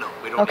 No,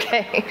 we don't.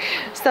 Okay.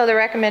 So the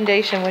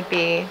recommendation would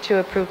be to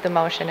approve the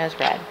motion as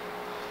read.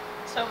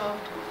 So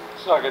moved.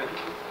 Second.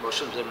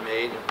 Motion's been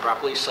made and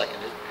properly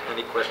seconded.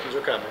 Any questions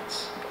or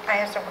comments? I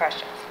have some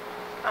questions.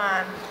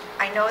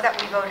 I know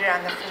that we voted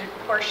on the food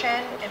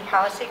portion in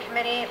policy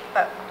committee,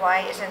 but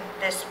why isn't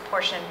this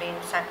portion being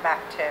sent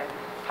back to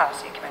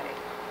policy committee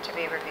to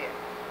be reviewed?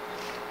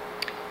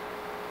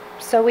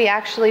 So we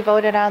actually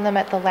voted on them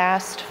at the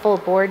last full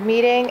board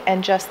meeting,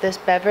 and just this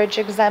beverage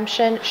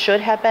exemption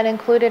should have been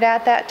included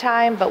at that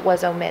time, but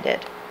was omitted.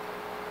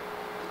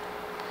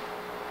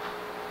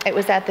 It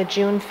was at the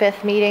June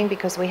 5th meeting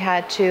because we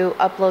had to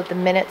upload the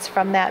minutes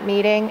from that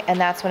meeting, and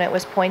that's when it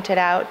was pointed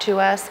out to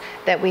us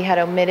that we had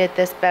omitted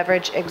this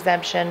beverage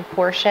exemption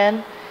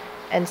portion.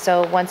 And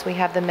so once we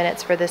have the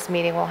minutes for this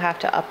meeting, we'll have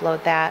to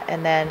upload that,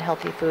 and then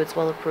Healthy Foods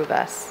will approve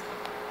us.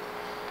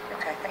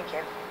 Okay, thank you.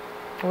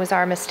 It was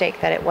our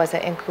mistake that it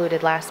wasn't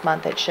included last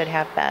month. It should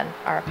have been.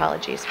 Our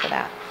apologies for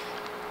that.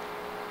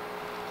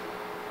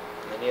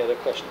 Any other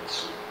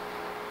questions?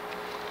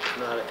 If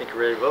not, I think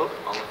we're ready to vote.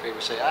 All in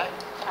favor say aye.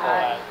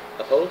 Aye.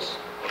 Opposed?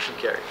 Motion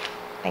carried.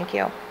 Thank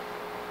you.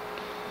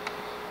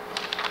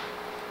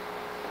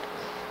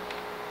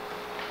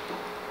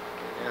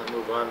 Now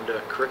move on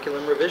to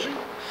curriculum revision.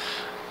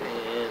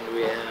 And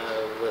we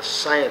have a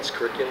science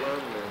curriculum,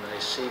 and I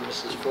see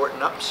Mrs.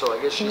 Fortin up, so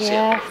I guess she's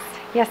here.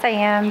 Yes, I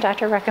am.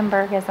 Dr.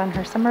 Reckenberg is on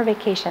her summer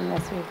vacation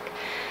this week.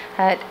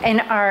 At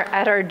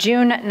our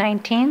June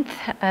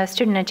 19th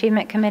Student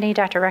Achievement Committee,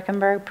 Dr.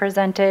 Reckenberg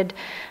presented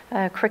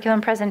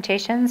curriculum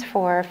presentations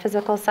for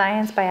physical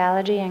science,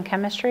 biology, and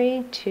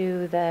chemistry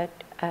to the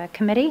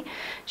committee.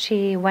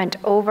 She went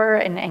over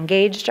and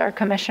engaged our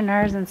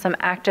commissioners in some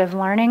active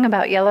learning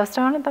about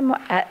Yellowstone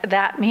at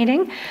that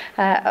meeting.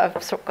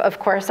 Of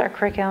course, our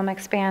curriculum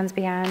expands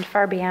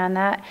far beyond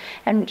that.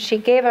 And she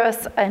gave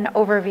us an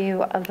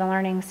overview of the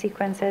learning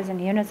sequences and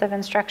units of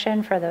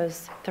instruction for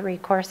those 3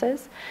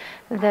 courses.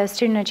 The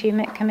Student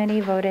Achievement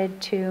Committee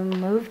voted to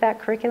move that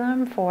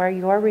curriculum for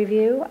your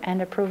review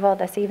and approval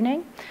this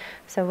evening.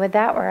 So with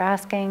that, we're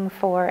asking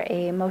for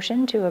a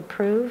motion to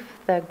approve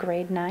the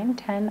grade 9,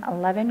 10,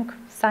 11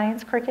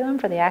 science curriculum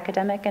for the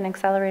academic and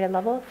accelerated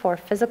level for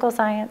physical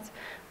science,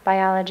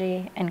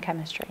 biology, and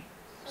chemistry.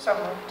 So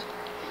moved.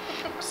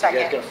 You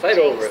Second. guys gonna fight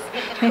over it?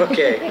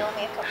 Okay.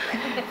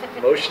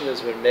 Motion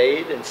has been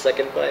made and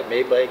seconded by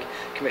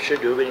Commissioner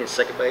Dubin and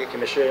seconded by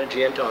Commissioner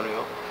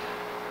Giantonio.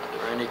 Are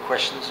there any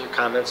questions or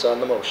comments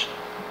on the motion?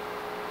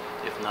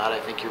 If not,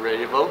 I think you're ready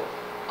to vote.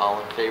 All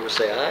in favor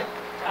say aye.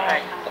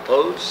 Aye.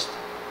 Opposed?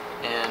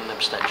 And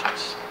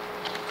abstentions.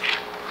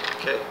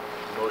 Okay,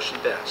 motion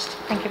passed.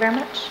 Thank you very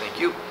much. Thank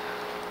you.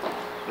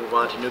 Move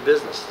on to new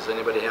business. Does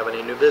anybody have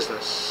any new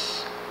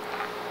business?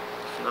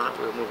 If not,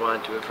 we'll move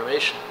on to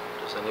information.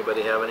 Does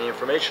anybody have any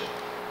information?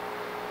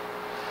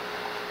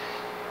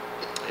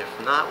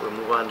 If not, we'll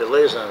move on to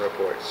liaison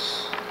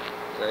reports.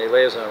 Any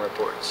liaison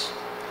reports?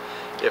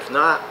 If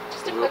not,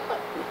 Just a quick one.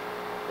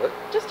 What?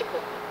 Just a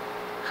quick one.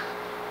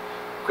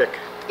 Quick.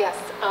 Yes,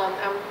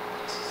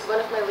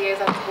 one of my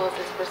liaison schools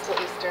is Bristol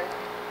Eastern.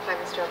 Hi,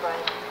 Mr. O'Brien.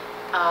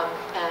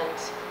 And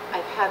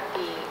I've had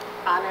the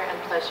honor and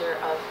pleasure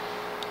of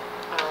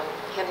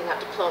handing out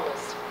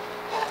diplomas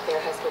at their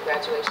high school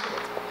graduation.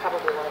 It's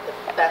probably one of the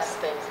best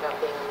things about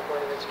being on the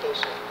Board of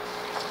Education.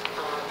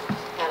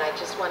 And I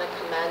just want to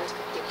commend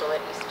the people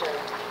at Eastern.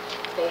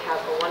 They have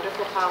a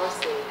wonderful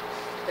policy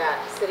that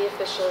city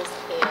officials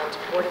and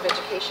Board of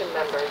Education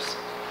members,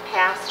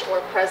 past or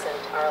present,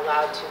 are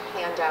allowed to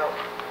hand out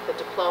the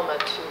diploma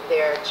to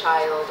their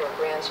child or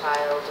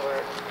grandchild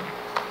or,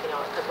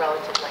 a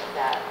relative like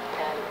that.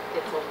 And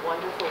it's a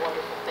wonderful,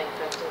 wonderful thing.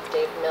 For instance,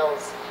 Dave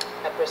Mills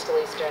at Bristol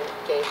Eastern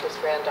gave his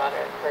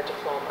granddaughter her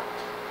diploma.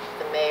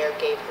 The mayor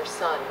gave her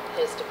son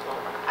his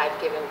diploma. I've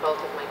given both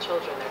of my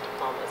children their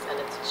diplomas, and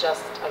it's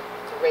just a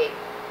great,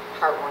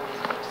 heartwarming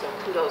thing. So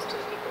kudos to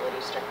the people at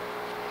Eastern.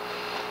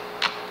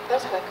 That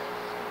was quick.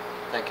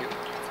 Thank you.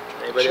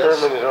 The Anybody else?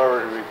 chairman had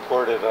already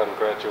reported on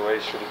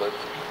graduation, but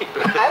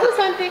I was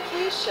on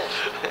vacation.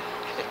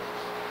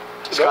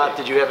 Scott,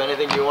 did you have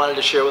anything you wanted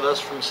to share with us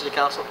from City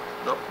Council?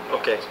 No?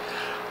 Okay.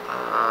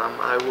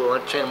 I will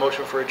entertain a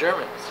motion for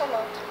adjournment. So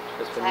moved.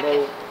 It's been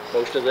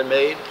motion has been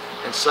made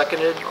and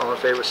seconded. All in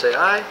favor say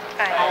aye.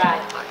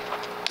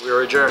 Aye. We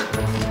are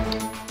adjourned.